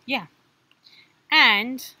 Yeah. Yeah.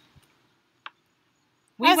 And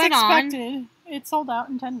we as went expected, it sold out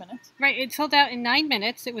in 10 minutes. Right, it sold out in 9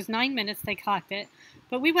 minutes. It was 9 minutes they clocked it.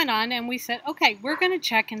 But we went on and we said, okay, we're going to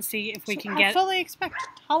check and see if we can get... I fully expect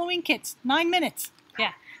Halloween kits, 9 minutes.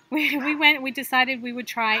 Yeah. We decided we would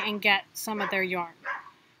try and get some of their yarn.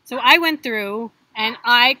 So I went through and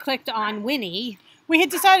I clicked on Winnie. We had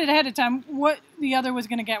decided ahead of time what the other was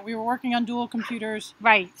going to get. We were working on dual computers.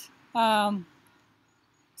 Right. So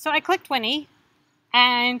I clicked Winnie.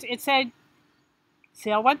 And it said,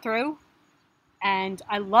 sale went through, and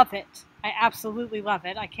I love it. I absolutely love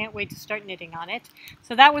it. I can't wait to start knitting on it.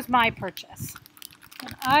 So that was my purchase.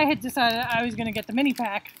 And I had decided I was going to get the mini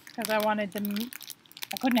pack because I wanted them.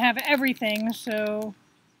 I couldn't have everything, so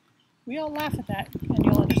we all laugh at that, and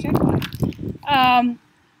you'll understand why.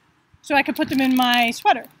 So I could put them in my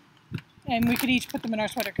sweater, and we could each put them in our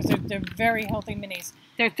sweater because they're very healthy minis.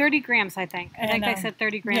 They're 30 grams, I think. I think they said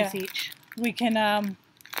 30 grams each. We can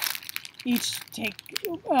each take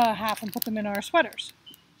half and put them in our sweaters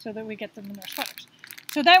so that we get them in our sweaters.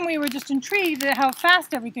 So then we were just intrigued at how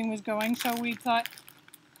fast everything was going, so we thought,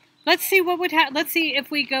 let's see what would happen. Let's see if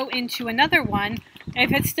we go into another one,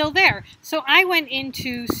 if it's still there. So I went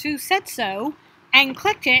into Sue Said So and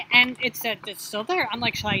clicked it, and it said it's still there. I'm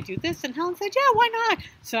like, shall I do this? And Helen said, yeah, why not?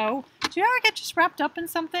 So do you ever get just wrapped up in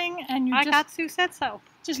something and you got Sue Said So.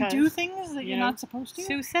 Just do things that you're not supposed to?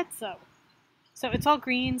 Sue Said So. So it's all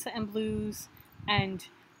greens and blues and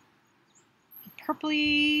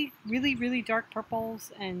purpley, really, really dark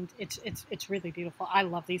purples, and it's really beautiful. I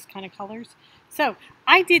love these kind of colors. So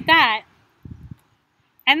I did that,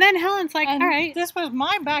 and then Helen's like, all right. This was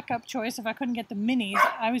my backup choice. If I couldn't get the minis,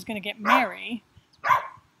 I was going to get Mary.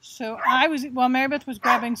 So while Mary Beth was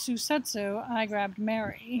grabbing Sue Said So, I grabbed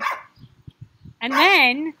Mary. And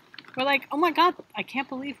then we're like, oh my God, I can't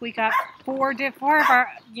believe we got four of our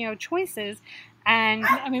choices. And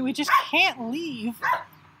I mean, we just can't leave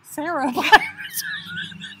Sarah.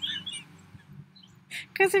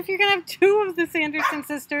 Because if you're going to have 2 of the Sanderson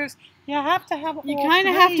sisters, you have to have you kind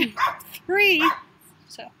of have to have 3.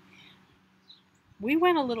 So we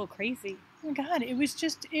went a little crazy. Oh my God, it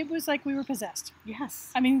was like we were possessed. Yes.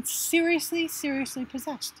 I mean, seriously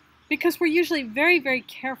possessed. Because we're usually very, very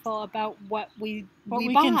careful about what we buy,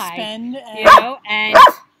 can spend, and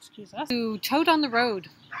excuse us. To tote on the road.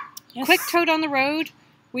 Yes. Quick tote on the road.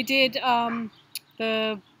 We did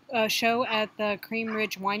the show at the Cream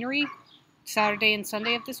Ridge Winery Saturday and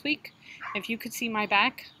Sunday of this week. If you could see my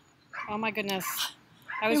back, oh my goodness.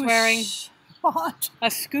 I was wearing hot.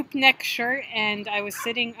 a scoop neck shirt and I was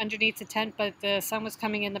sitting underneath the tent, but the sun was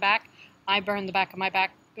coming in the back. I burned the back of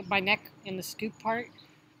my neck in the scoop part.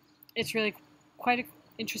 It's really quite an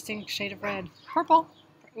interesting shade of red. Purple.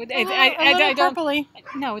 A little purpley.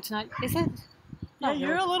 No, it's not. Is it? Yeah,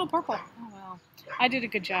 you're a little purple. Oh, well. I did a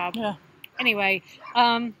good job. Yeah. Anyway,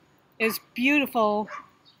 it was beautiful.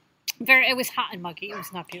 It was hot and muggy. It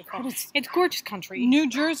was not beautiful. But it's gorgeous country. New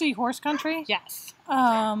Jersey horse country. Yes.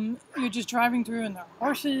 You're just driving through and there are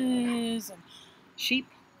horses and sheep.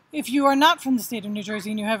 If you are not from the state of New Jersey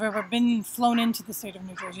and you have ever been flown into the state of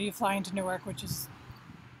New Jersey, you fly into Newark, which is,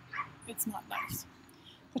 it's not nice.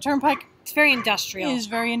 The Turnpike. It's very industrial. Is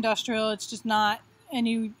very industrial. It's just not,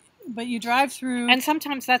 but you drive through. And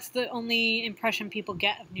sometimes that's the only impression people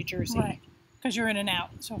get of New Jersey. Right. Because you're in and out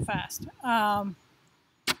so fast.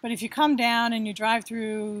 But if you come down and you drive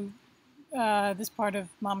through this part of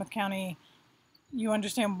Monmouth County, you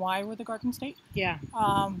understand why we're the Garden State. Yeah.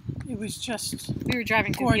 It was just we were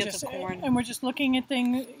driving through gorgeous. Fields of corn. And we're just looking at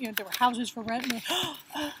things. You know, there were houses for rent.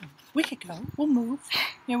 And we could go. We'll move.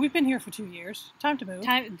 You know, we've been here for 2 years. Time to move.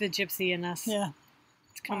 The gypsy in us. Yeah.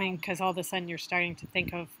 It's coming because all of a sudden you're starting to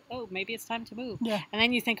think of, oh, maybe it's time to move. Yeah. And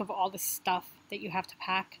then you think of all the stuff that you have to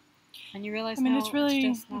pack. And you realize, it's really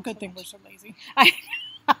just a not good so thing much. we're so lazy.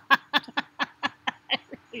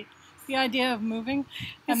 Really, The idea of moving.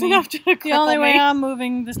 it's enough to The only way me. I'm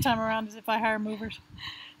moving this time around is if I hire movers.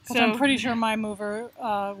 Because So- I'm pretty sure my mover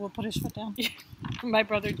will put his foot down. My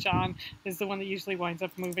brother John is the one that usually winds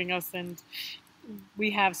up moving us, and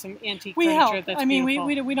we have some antique We furniture help. that's I mean,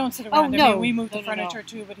 beautiful. we don't sit Oh, around. I no. mean, we move No, the no, no. furniture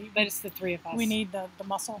too, but But it's the three of us. we need the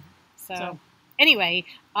muscle. So anyway,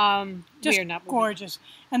 Just we are not moving. gorgeous.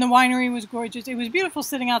 And the winery was gorgeous. It was beautiful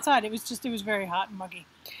sitting outside. It was very hot and muggy.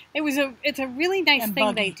 It's a really nice And thing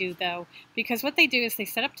buggy. they do though, because what they do is they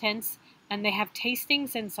set up tents and they have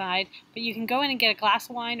tastings inside, but you can go in and get a glass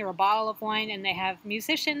of wine or a bottle of wine, and they have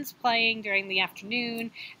musicians playing during the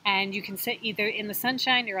afternoon, and you can sit either in the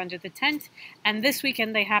sunshine or under the tent. And this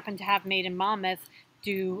weekend they happen to have Made in Monmouth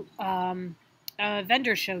do a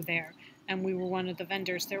vendor show there, and we were one of the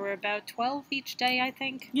vendors. There were about 12 each day, I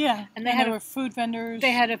think. Yeah. And there were food vendors.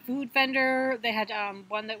 They had a food vendor. They had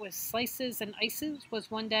one that was slices and ices was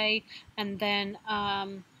one day, and then a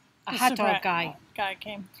hot dog guy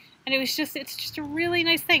came. and it's just a really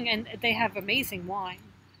nice thing, and they have amazing wine.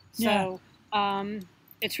 So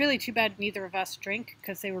it's really too bad neither of us drink,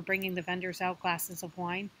 because they were bringing the vendors out glasses of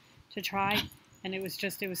wine to try, and it was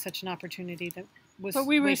such an opportunity that was. But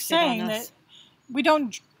we were wasted saying on us. that we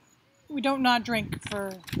don't not drink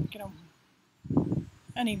for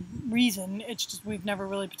any reason. It's just we've never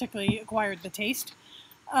really particularly acquired the taste.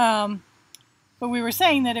 But we were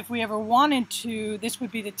saying that if we ever wanted to, this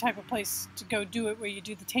would be the type of place to go do it, where you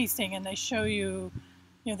do the tasting and they show you,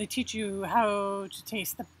 they teach you how to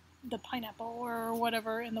taste the pineapple or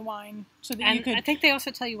whatever in the wine, so that you could. I think they also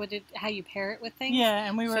tell you how you pair it with things. Yeah,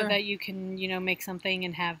 and we were so that you can make something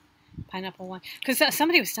and have pineapple wine. Because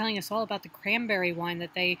somebody was telling us all about the cranberry wine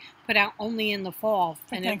that they put out only in the fall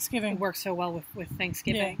for and Thanksgiving. It works so well with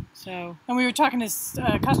Thanksgiving. Yeah. So. And we were talking to this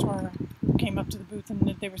customer who came up to the booth,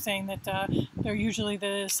 and they were saying that they're usually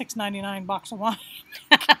the $6.99 box of wine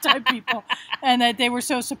type people, and that they were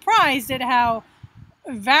so surprised at how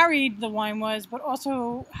varied the wine was, but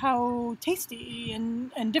also how tasty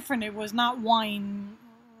and different it was. Not wine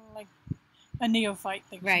like a neophyte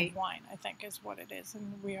thinks of wine, I think, is what it is,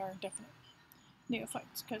 and we are definite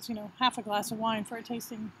neophytes, because half a glass of wine for a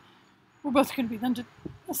tasting, we're both going to be then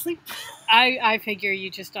asleep. I figure you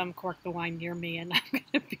just uncork the wine near me and I'm going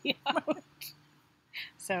to be out.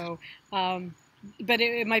 So, but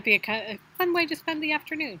it might be a fun way to spend the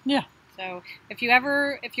afternoon. Yeah. So if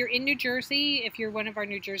you're in New Jersey, if you're one of our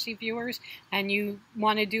New Jersey viewers and you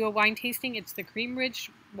want to do a wine tasting, it's the Cream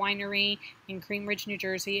Ridge Winery in Cream Ridge, New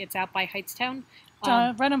Jersey. It's out by Hightstown.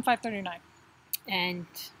 Right on 539. And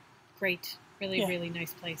great. Really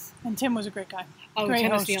nice place. And Tim was a great guy. Oh, great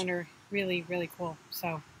Tim host. was the owner. Really, really cool.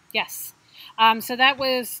 So, yes. So that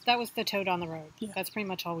was the Toad on the Road. Yeah. That's pretty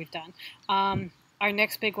much all we've done. Our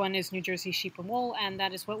next big one is New Jersey Sheep and Wool, and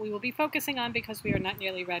that is what we will be focusing on, because we are not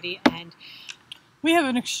nearly ready, and we have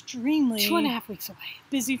an extremely 2.5 weeks away.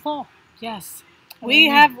 Busy fall. Yes. We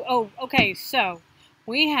have, so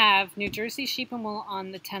we have New Jersey Sheep and Wool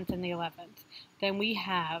on the 10th and the 11th. Then we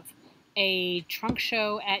have a trunk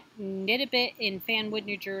show at Knit-A-Bit in Fanwood,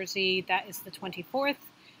 New Jersey. That is the 24th.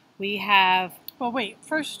 We have... Well, wait.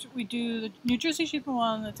 First, we do the New Jersey Sheep and Wool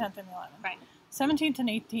on the 10th and 11th. Right. 17th and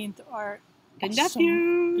 18th are The awesome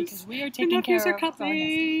nephews. because we are The taking nephews care are of our coming.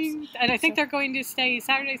 nephews. And I think So- they're going to stay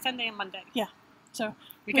Saturday, Sunday, and Monday. So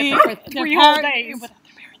We get them for 3 whole days. without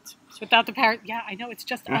their parents. Without the parent. Yeah, I know. It's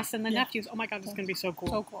just us and the Yeah. nephews. Oh my God, it's going to be so cool.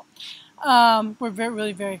 So cool. We're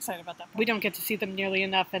really very excited about that. We don't get to see them nearly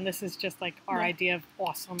enough, and this is just like our Yeah. idea of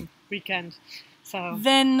awesome weekend. So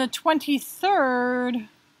Then the 23rd,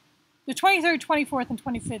 24th, and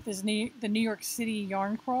 25th is the New York City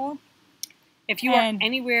Yarn Crawl. if you are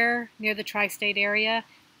anywhere near the tri-state area,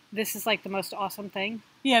 this is like the most awesome thing.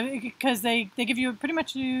 Yeah, because they give you pretty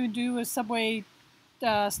much you do a subway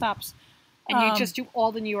stops. And you just do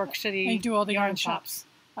all the New York City and you do all the yarn shops.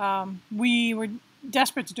 We were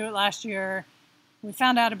desperate to do it last year. We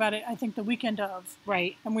found out about it, I think, the weekend of.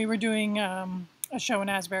 Right. And we were doing a show in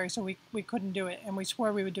Asbury, so we couldn't do it. And we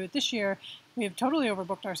swore we would do it this year. We have totally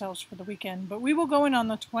overbooked ourselves for the weekend. But we will go in on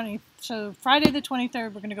the 20th. So Friday the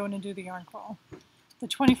 23rd, we're going to go in and do the yarn crawl. The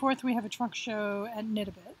 24th, we have a trunk show at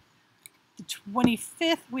Knit-A-Bit. The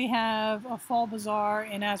 25th, we have a fall bazaar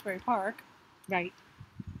in Asbury Park. Right.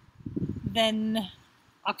 Then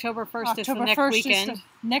October 1st is the October next 1st weekend. is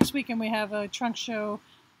the next weekend we have a trunk show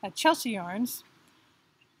at Chelsea Yarns.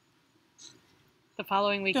 The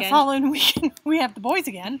following weekend. The following weekend we have the boys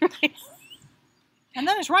again. Right. And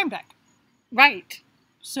then it's Rhinebeck. Right.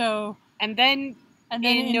 So And then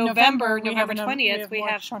in November we have 20th, we more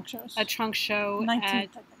have trunk shows. a trunk show 19th, at I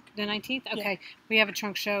think. the 19th. Yeah. Okay, we have a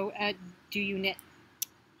trunk show at Do You Knit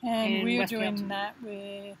And in we are Westfield. doing that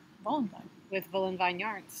with Valentine. with Vine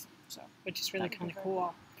Yarns, So which is really That'd be kind of very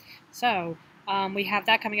cool. So we have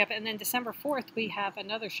that coming up, and then December 4th we have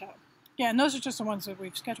another show yeah, and those are just the ones that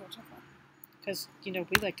we've scheduled so far. because we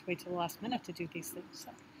like to wait till the last minute to do these things.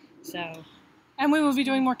 So And we will be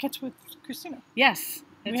doing more kits with Christina. yes,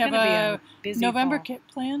 it's We have going to be a a busy November fall. kit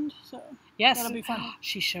planned, so Yes, that'll be fun.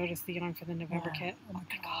 She showed us the yarn for the November Yeah. kit. Oh my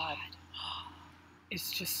God,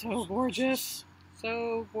 it's just so gorgeous,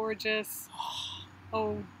 so gorgeous.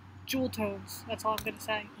 Oh, jewel toads. That's all I'm going to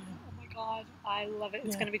say. Oh my God, I love it.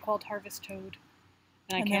 It's Yeah. going to be called Harvest Toad,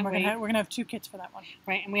 and I And can't then wait. we're gonna have 2 kits for that one.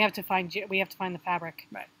 Right, and we have to find the fabric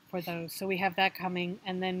Right. for those. So we have that coming,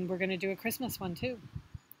 and then we're going to do a Christmas one too,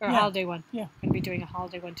 or a Yeah. holiday one. Yeah. We're going to be doing a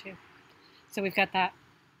holiday one too. So we've got that.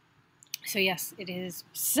 So yes, it is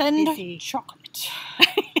Send busy. chocolate.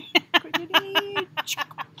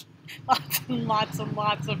 Chocolate. lots and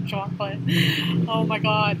lots of chocolate. Oh my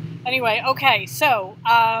God. Anyway, okay, so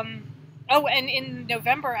oh, and in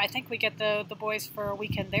November, I think we get the boys for a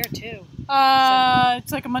weekend there too.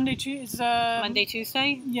 It's like a Monday, Tuesday. Monday,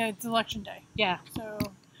 Tuesday. Yeah, it's election day. Yeah, So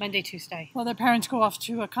Monday, Tuesday. while their parents go off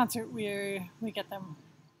to a concert, we get them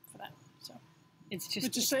for that. So It's just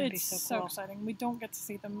which is it's gonna be it's so cool. exciting. We don't get to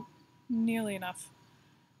see them nearly enough.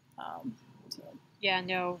 So Yeah,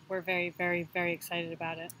 no, we're very, very, very excited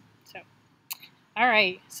about it. So, all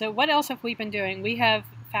right. So, what else have we been doing? We have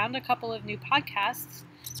found a couple of new podcasts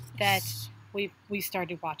that we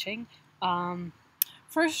started watching.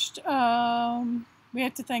 First, we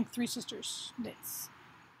have to thank Three Sisters Knits.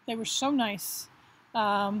 They were so nice.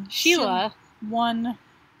 Sheila she won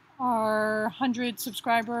our 100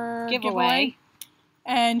 subscriber giveaway.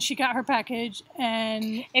 And she got her package.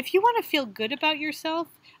 And If you want to feel good about yourself,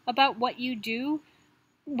 about what you do,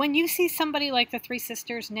 when you see somebody like the Three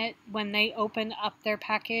Sisters Knit, when they open up their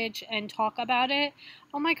package and talk about it,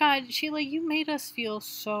 oh my God, Sheila, you made us feel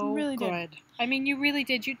so You really did. good. I mean, you really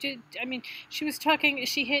did. You did. I mean, she was talking.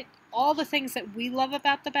 She hit all the things that we love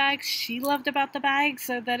about the bags. She loved about the bags,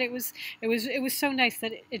 so that it was so nice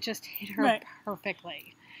that it just hit her Right.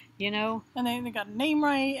 perfectly. You know, and they got a name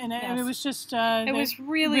right, and Yes. it was just it was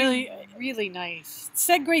really nice.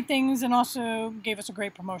 said great things and also gave us a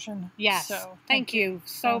great promotion. Yes, So thank you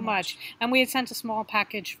so much. And we had sent a small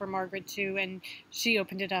package for Margaret too, and she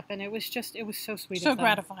opened it up, and it was so sweet. So of them.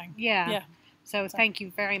 gratifying. Yeah. Yeah. So thank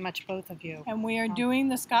you very much, both of you. And we are doing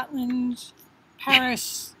the Scotland,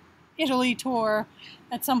 Paris, Italy tour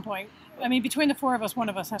at some point. I mean, between the 4 of us, one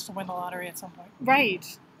of us has to win the lottery at some point.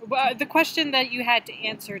 Right. Well, the question that you had to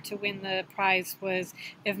answer to win the prize was,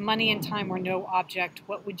 if money and time were no object,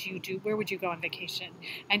 what would you do? Where would you go on vacation?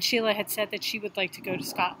 And Sheila had said that she would like to go to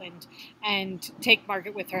Scotland and take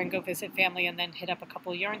Margaret with her and go visit family and then hit up a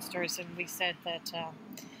couple of yarn stores. And we said that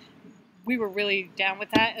we were really down with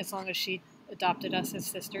that as long as she adopted us as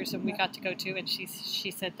sisters and we got to go too. And she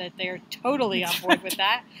said that they're totally on board with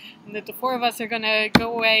that and that the 4 of us are going to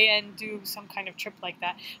go away and do some kind of trip like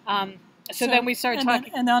that. So then we started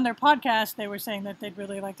talking. And on their podcast, they were saying that they'd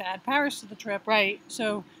really like to add Paris to the trip. Right.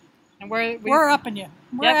 So And we're upping you.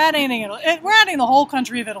 We're Yep. adding Italy. We're adding the whole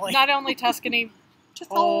country of Italy. not only Tuscany, Just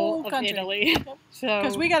the whole whole of country. Italy. So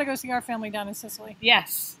Because we got to go see our family down in Sicily.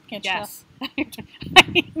 yes, Can't yes. I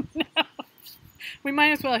know. We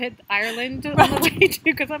might as well hit Ireland on the way too,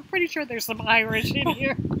 because I'm pretty sure there's some Irish in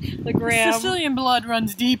here. The Graham. Sicilian blood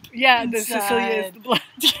runs deep. Yeah, inside. the Sicilian is the blood.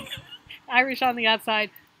 Irish on the outside,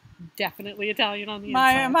 definitely Italian on the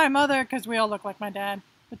inside. My mother, because we all look like my dad,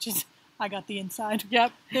 which is, I got the inside.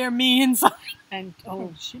 Yep. They're me inside. And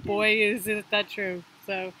she did. boy, is that true.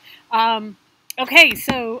 So, okay,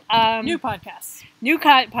 so New podcasts. New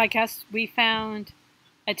podcast. We found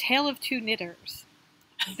A Tale of Two Knitters.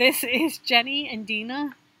 This is Jenny and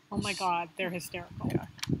Dina. Oh my God, they're hysterical. They are.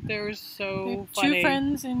 They're so They're funny. two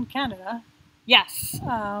friends in Canada. Yes.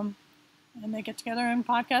 And they get together and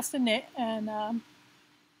podcast and knit. And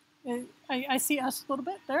I see us a little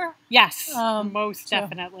bit there. Yes, most so.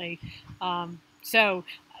 definitely. So,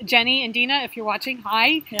 Jenny and Dina, if you're watching,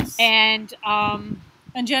 hi. Yes.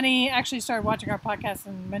 And Jenny actually started watching our podcast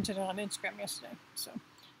and mentioned it on Instagram yesterday. So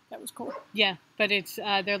that was cool. yeah, but it's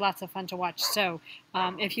they're lots of fun to watch. So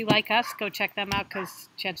if you like us, go check them out, because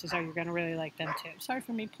chances are you're going to really like them too. Sorry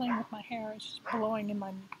for me playing with my hair. It's just blowing in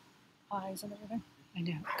my eyes and everything. I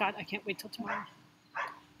know. God, I can't wait till tomorrow.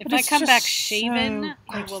 If But I it's come just back shaven,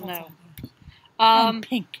 so you will gorgeous know. and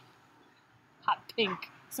pink. Hot pink.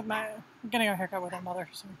 So I'm getting a haircut with our mother,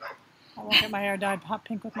 so I won't get my hair dyed hot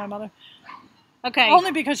pink with my mother. Okay.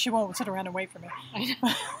 Only because she won't sit around and wait for me.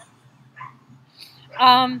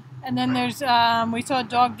 And then there's we saw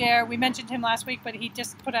Dog Dare. We mentioned him last week, but he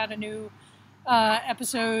just put out a new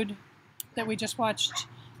episode that we just watched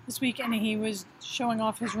this week, and he was showing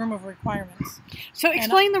off his room of requirements. So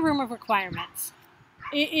explain the room of requirements.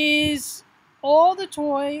 It is all the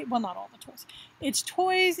toy. Well, not all the toys. It's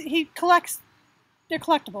toys he collects. They're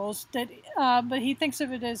collectibles that, but he thinks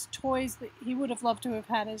of it as toys that he would have loved to have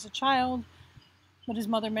had as a child, but his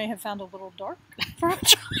mother may have found a little dark for a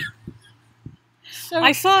child. So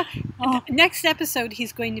I saw next episode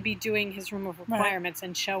he's going to be doing his room of requirements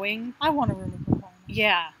and showing. I want a room of requirements.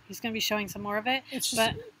 Yeah, he's going to be showing some more of it. It's just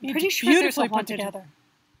but I'm pretty sure there's a haunted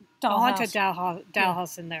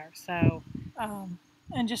dollhouse in there. So,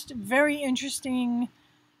 and just very interesting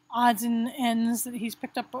odds and ends that he's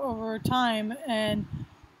picked up over time, and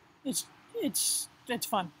it's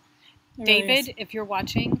fun. It David, really if you're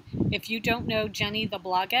watching, if you don't know Jenny the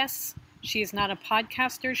Bloggess, she is not a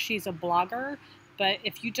podcaster, she's a blogger. But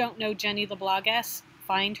if you don't know Jenny the Bloggess,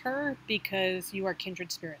 find her, because you are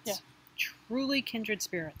kindred spirits. Yeah. Truly kindred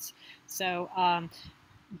spirits. So,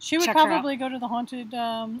 she would check her probably go to the haunted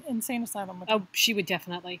insane asylum with oh, she would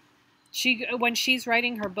definitely. When she's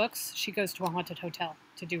writing her books, she goes to a haunted hotel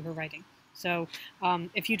to do her writing. So,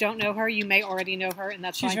 if you don't know her, you may already know her, and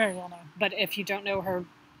that's She's fine. very well known. But if you don't know her,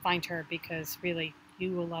 find her, because really,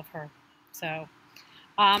 you will love her. So,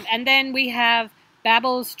 and then we have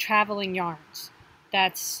Babel's Traveling Yarns.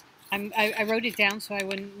 I wrote it down so I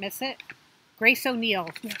wouldn't miss it. Grace O'Neill.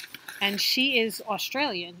 Yeah. And she is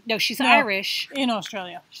Australian. No, she's Irish. In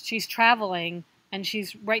Australia. She's traveling, and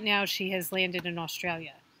right now she has landed in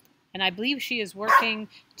Australia. And I believe she is working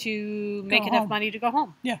to make enough money to go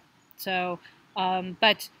home. Yeah. So,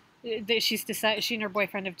 but she's decided, she and her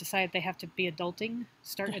boyfriend have decided they have to be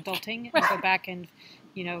start adulting, and go back and,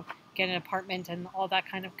 get an apartment and all that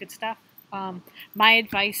kind of good stuff. My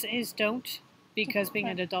advice is don't, because being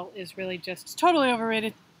an adult is really just... It's totally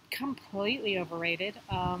overrated. Completely overrated.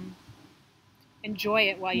 Enjoy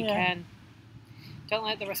it while you can. Don't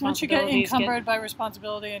let the responsibilities Once you get encumbered by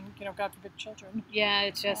responsibility and, God forbid, children. Yeah,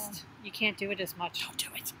 it's just, you can't do it as much. Don't do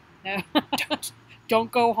it. No.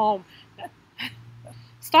 Don't go home.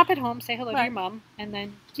 Stop at home, say hello to your mom, and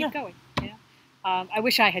then keep going. Yeah. I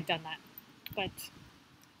wish I had done that, but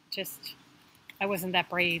just, I wasn't that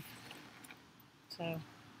brave. So,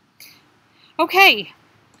 okay.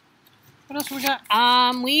 What else we got?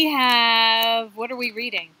 We have, what are we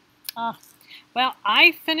reading? Well,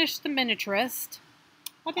 I finished The Miniaturist.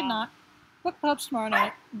 I did not. Book club's tomorrow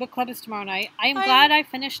night. Book club is tomorrow night. I'm glad I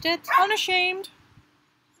finished it. Unashamed.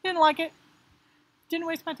 Didn't like it. Didn't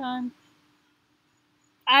waste my time.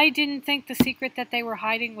 I didn't think the secret that they were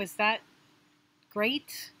hiding was that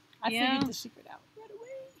great. I figured the secret out right away.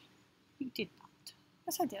 You did not.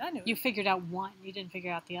 Yes, I did. I knew. You figured out one. You didn't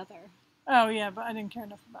figure out the other. Oh, yeah, but I didn't care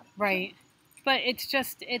enough about it. Right. But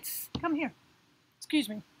it's... Come here. Excuse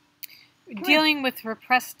me. Dealing with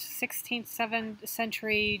repressed 16th, 7th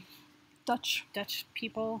century Dutch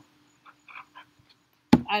people.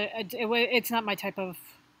 It's not my type of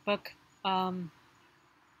book. I'm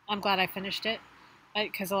glad I finished it,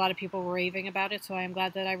 because a lot of people were raving about it, so I'm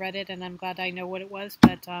glad that I read it, and I'm glad I know what it was,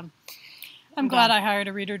 but I'm glad I hired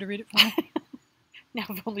a reader to read it for me. Now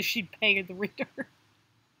if only she'd pay the reader.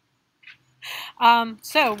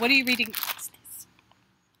 So what are you reading?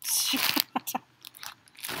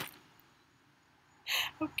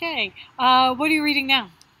 Okay. What are you reading now?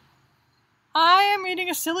 I am reading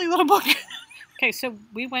a silly little book. Okay, so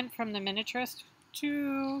we went from the miniaturist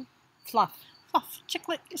to fluff.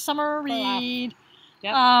 Chicklet summer read.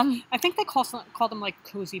 Yep. I think they call them like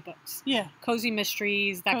cozy books. Yeah. Cozy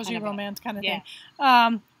mysteries, that cozy kind of romance kind of Yeah.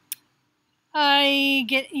 thing. I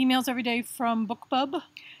get emails every day from BookBub.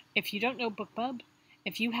 If you don't know BookBub,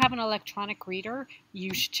 if you have an electronic reader,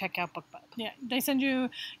 you should check out BookBub. Yeah, they send you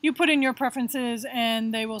put in your preferences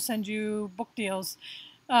and they will send you book deals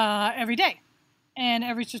every day. And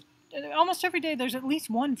almost every day there's at least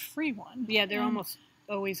one free one. Yeah, there are almost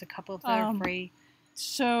always a couple that are free.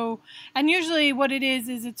 So, and usually what it is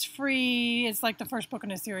it's free. It's like the first book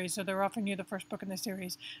in a series. So they're offering you the first book in the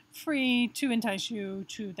series free to entice you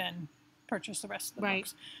to then purchase the rest of the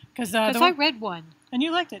books. Because I read one. And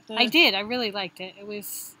you liked it. I did. I really liked it. It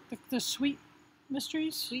was... The Sweet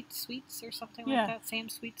Mysteries? Sweet Sweets or something like that. Sam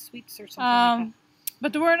Sweet Sweets or something like that.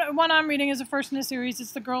 But the one I'm reading is the first in the series.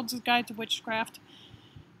 It's The Girl's Guide to Witchcraft.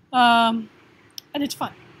 And it's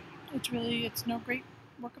fun. It's no great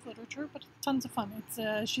work of literature, but it's tons of fun.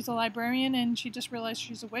 She's a librarian and she just realized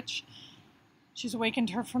she's a witch. She's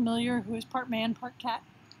awakened her familiar, who is part man, part cat.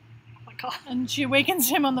 Oh my God. And she awakens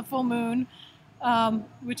him on the full moon,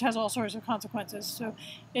 which has all sorts of consequences. So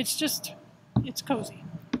it's cozy.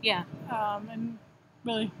 Yeah. And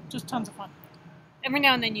really just tons of fun. Every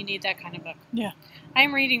now and then you need that kind of book. Yeah. I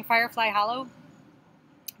am reading Firefly Hollow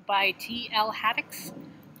by T.L. Haddix.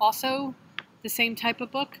 Also the same type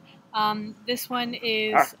of book. This one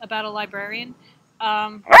is about a librarian.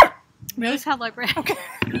 Really? How librarian? Okay.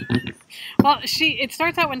 Well, it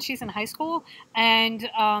starts out when she's in high school, and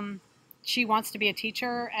she wants to be a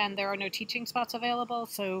teacher, and there are no teaching spots available.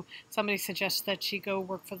 So somebody suggests that she go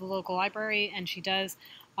work for the local library, and she does.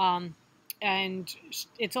 And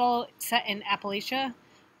it's all set in Appalachia,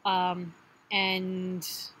 and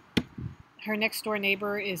her next door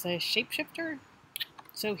neighbor is a shapeshifter.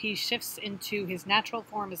 So he shifts into his natural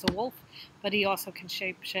form as a wolf, but he also can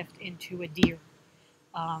shapeshift into a deer.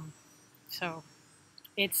 So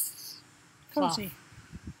it's cozy.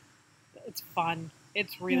 It's fun.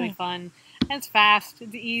 It's really fun. And it's fast.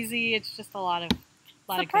 It's easy. It's just a lot of.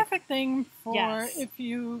 It's the perfect thing for if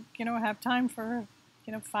you have time for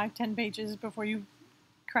 5-10 pages before you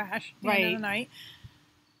crash at the end of the night.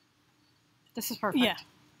 This is perfect. Yeah.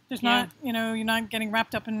 There's not, you're not getting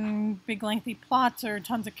wrapped up in big lengthy plots or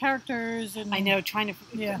tons of characters. And I know,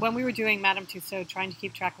 when we were doing Madame Tussauds, trying to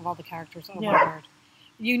keep track of all the characters. Oh my word.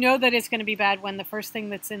 You know that it's going to be bad when the first thing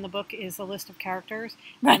that's in the book is a list of characters,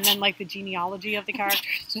 and then like the genealogy of the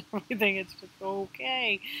characters and everything. It's just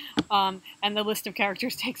okay. And the list of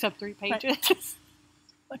characters takes up 3 pages. Right.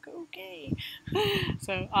 Like, okay.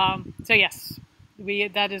 So yes,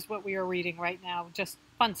 that is what we are reading right now. Just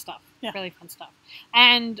fun stuff. Yeah. Really fun stuff.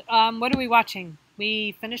 And what are we watching?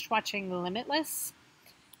 We finished watching Limitless.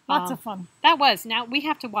 Lots of fun. That was. Now we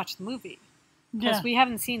have to watch the movie. Because we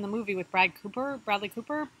haven't seen the movie with Bradley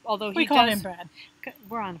Cooper, although we call him Brad.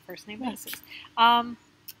 We're on a first name basis.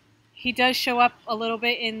 He does show up a little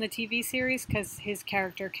bit in the TV series because his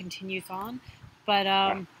character continues on. But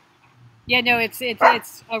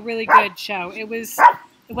it's a really good show. It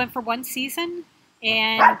went for 1 season,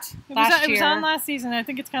 and it was on last season. I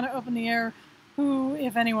think it's kind of up in the air who,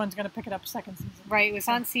 if anyone's, going to pick it up second season. Right, it was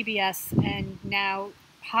on CBS, and now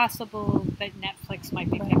possible that Netflix might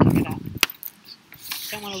be picking it up.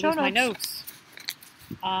 Don't want to lose my notes.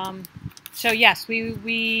 So yes,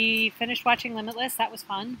 we finished watching Limitless. That was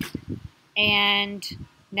fun. And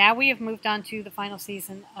now we have moved on to the final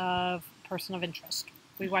season of Person of Interest.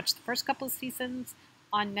 We watched the first couple of seasons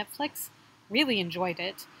on Netflix. Really enjoyed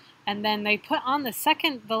it. And then they put on the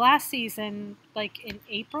last season like in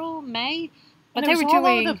April, May. But they were all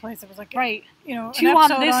doing over the place. It was like 2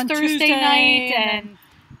 on this Thursday night and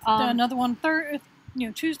another one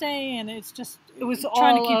Tuesday, and it was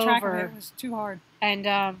trying to keep track of it. It was too hard. And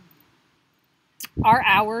our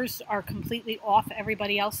hours are completely off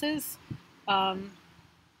everybody else's.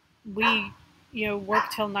 We work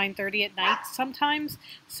till 9:30 at night sometimes,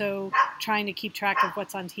 so trying to keep track of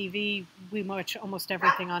what's on TV, we watch almost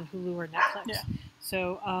everything on Hulu or Netflix.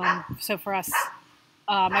 Yeah. So for us,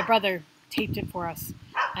 my brother taped it for us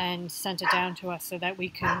and sent it down to us so that we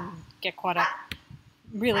can get caught up.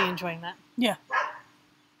 Really enjoying that. Yeah.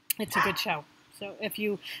 It's a good show. So if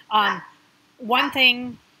you, one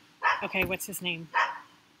thing, okay, what's his name?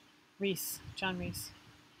 John Reese.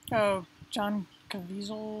 Oh, John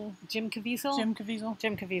Caviezel. Jim Caviezel? Jim Caviezel.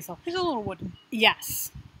 Jim Caviezel. He's a little wooden.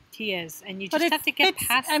 Yes. He is, and you But just have to get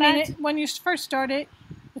past that. when you first start it,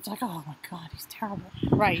 it's like, oh my god, he's terrible.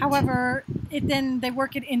 Right. However, then they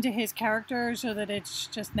work it into his character so that it's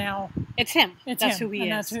just now It's him. it's That's him. who he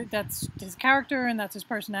and is. That's his character, and that's his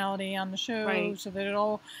personality on the show. Right. So that it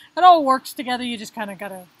all works together. You just kind of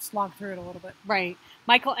gotta slog through it a little bit. Right.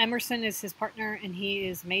 Michael Emerson is his partner, and he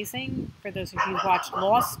is amazing. For those of you who watched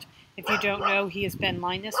Lost, if you don't know, he is Ben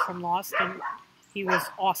Linus from Lost, and he was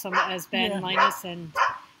awesome as Ben Linus, and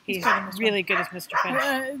he's really good as Mr.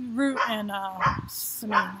 Finch. Root and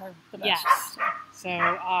Samine are the best. Yes.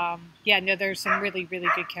 So, no, there's some really, really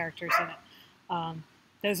good characters in it.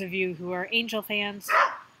 Those of you who are Angel fans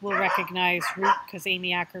will recognize Root because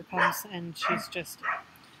Amy Acker comes, and she's just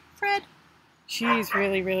Fred. She's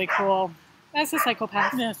really, really cool as a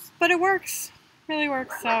psychopath. Yes. But it works. Really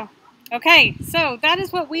works. So, okay. So that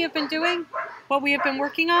is what we have been doing, what we have been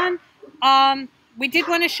working on. We did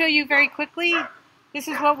want to show you very quickly. This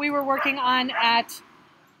is what we were working on at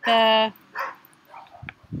the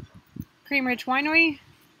Cream Ridge Winery.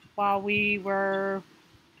 While we were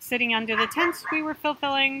sitting under the tents, we were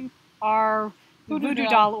fulfilling our voodoo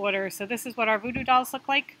doll order. So this is what our voodoo dolls look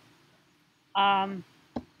like. And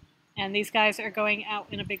these guys are going out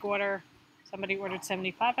in a big order. Somebody ordered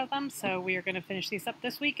 75 of them, so we are going to finish these up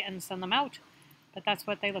this week and send them out. But that's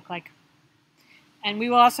what they look like. And we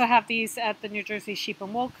will also have these at the New Jersey Sheep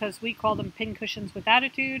and Wool because we call them pin cushions with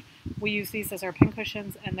attitude. We use these as our pin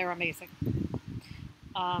cushions, and they're amazing.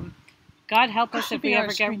 God help us if we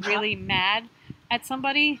ever get really mad at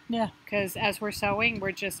somebody. Yeah. Because as we're sewing,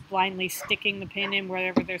 we're just blindly sticking the pin in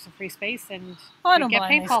wherever there's a free space, and I don't get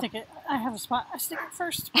blindly painful. stick it. I have a spot. I stick it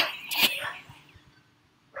first.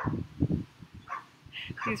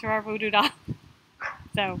 These are our voodoo dolls.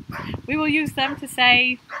 So we will use them to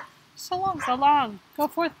say so long. So long. Go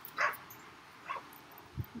forth.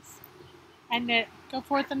 And knit. Go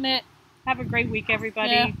forth and knit. Have a great week,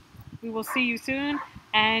 everybody. Yeah. We will see you soon.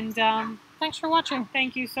 And thanks for watching.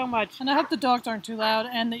 Thank you so much. And I hope the dogs aren't too loud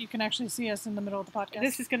and that you can actually see us in the middle of the podcast.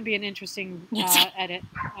 This is going to be an interesting edit.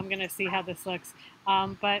 I'm going to see how this looks.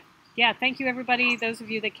 But yeah, thank you, everybody. Those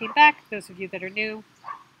of you that came back, those of you that are new,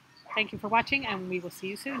 thank you for watching, and we will see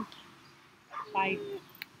you soon. Bye.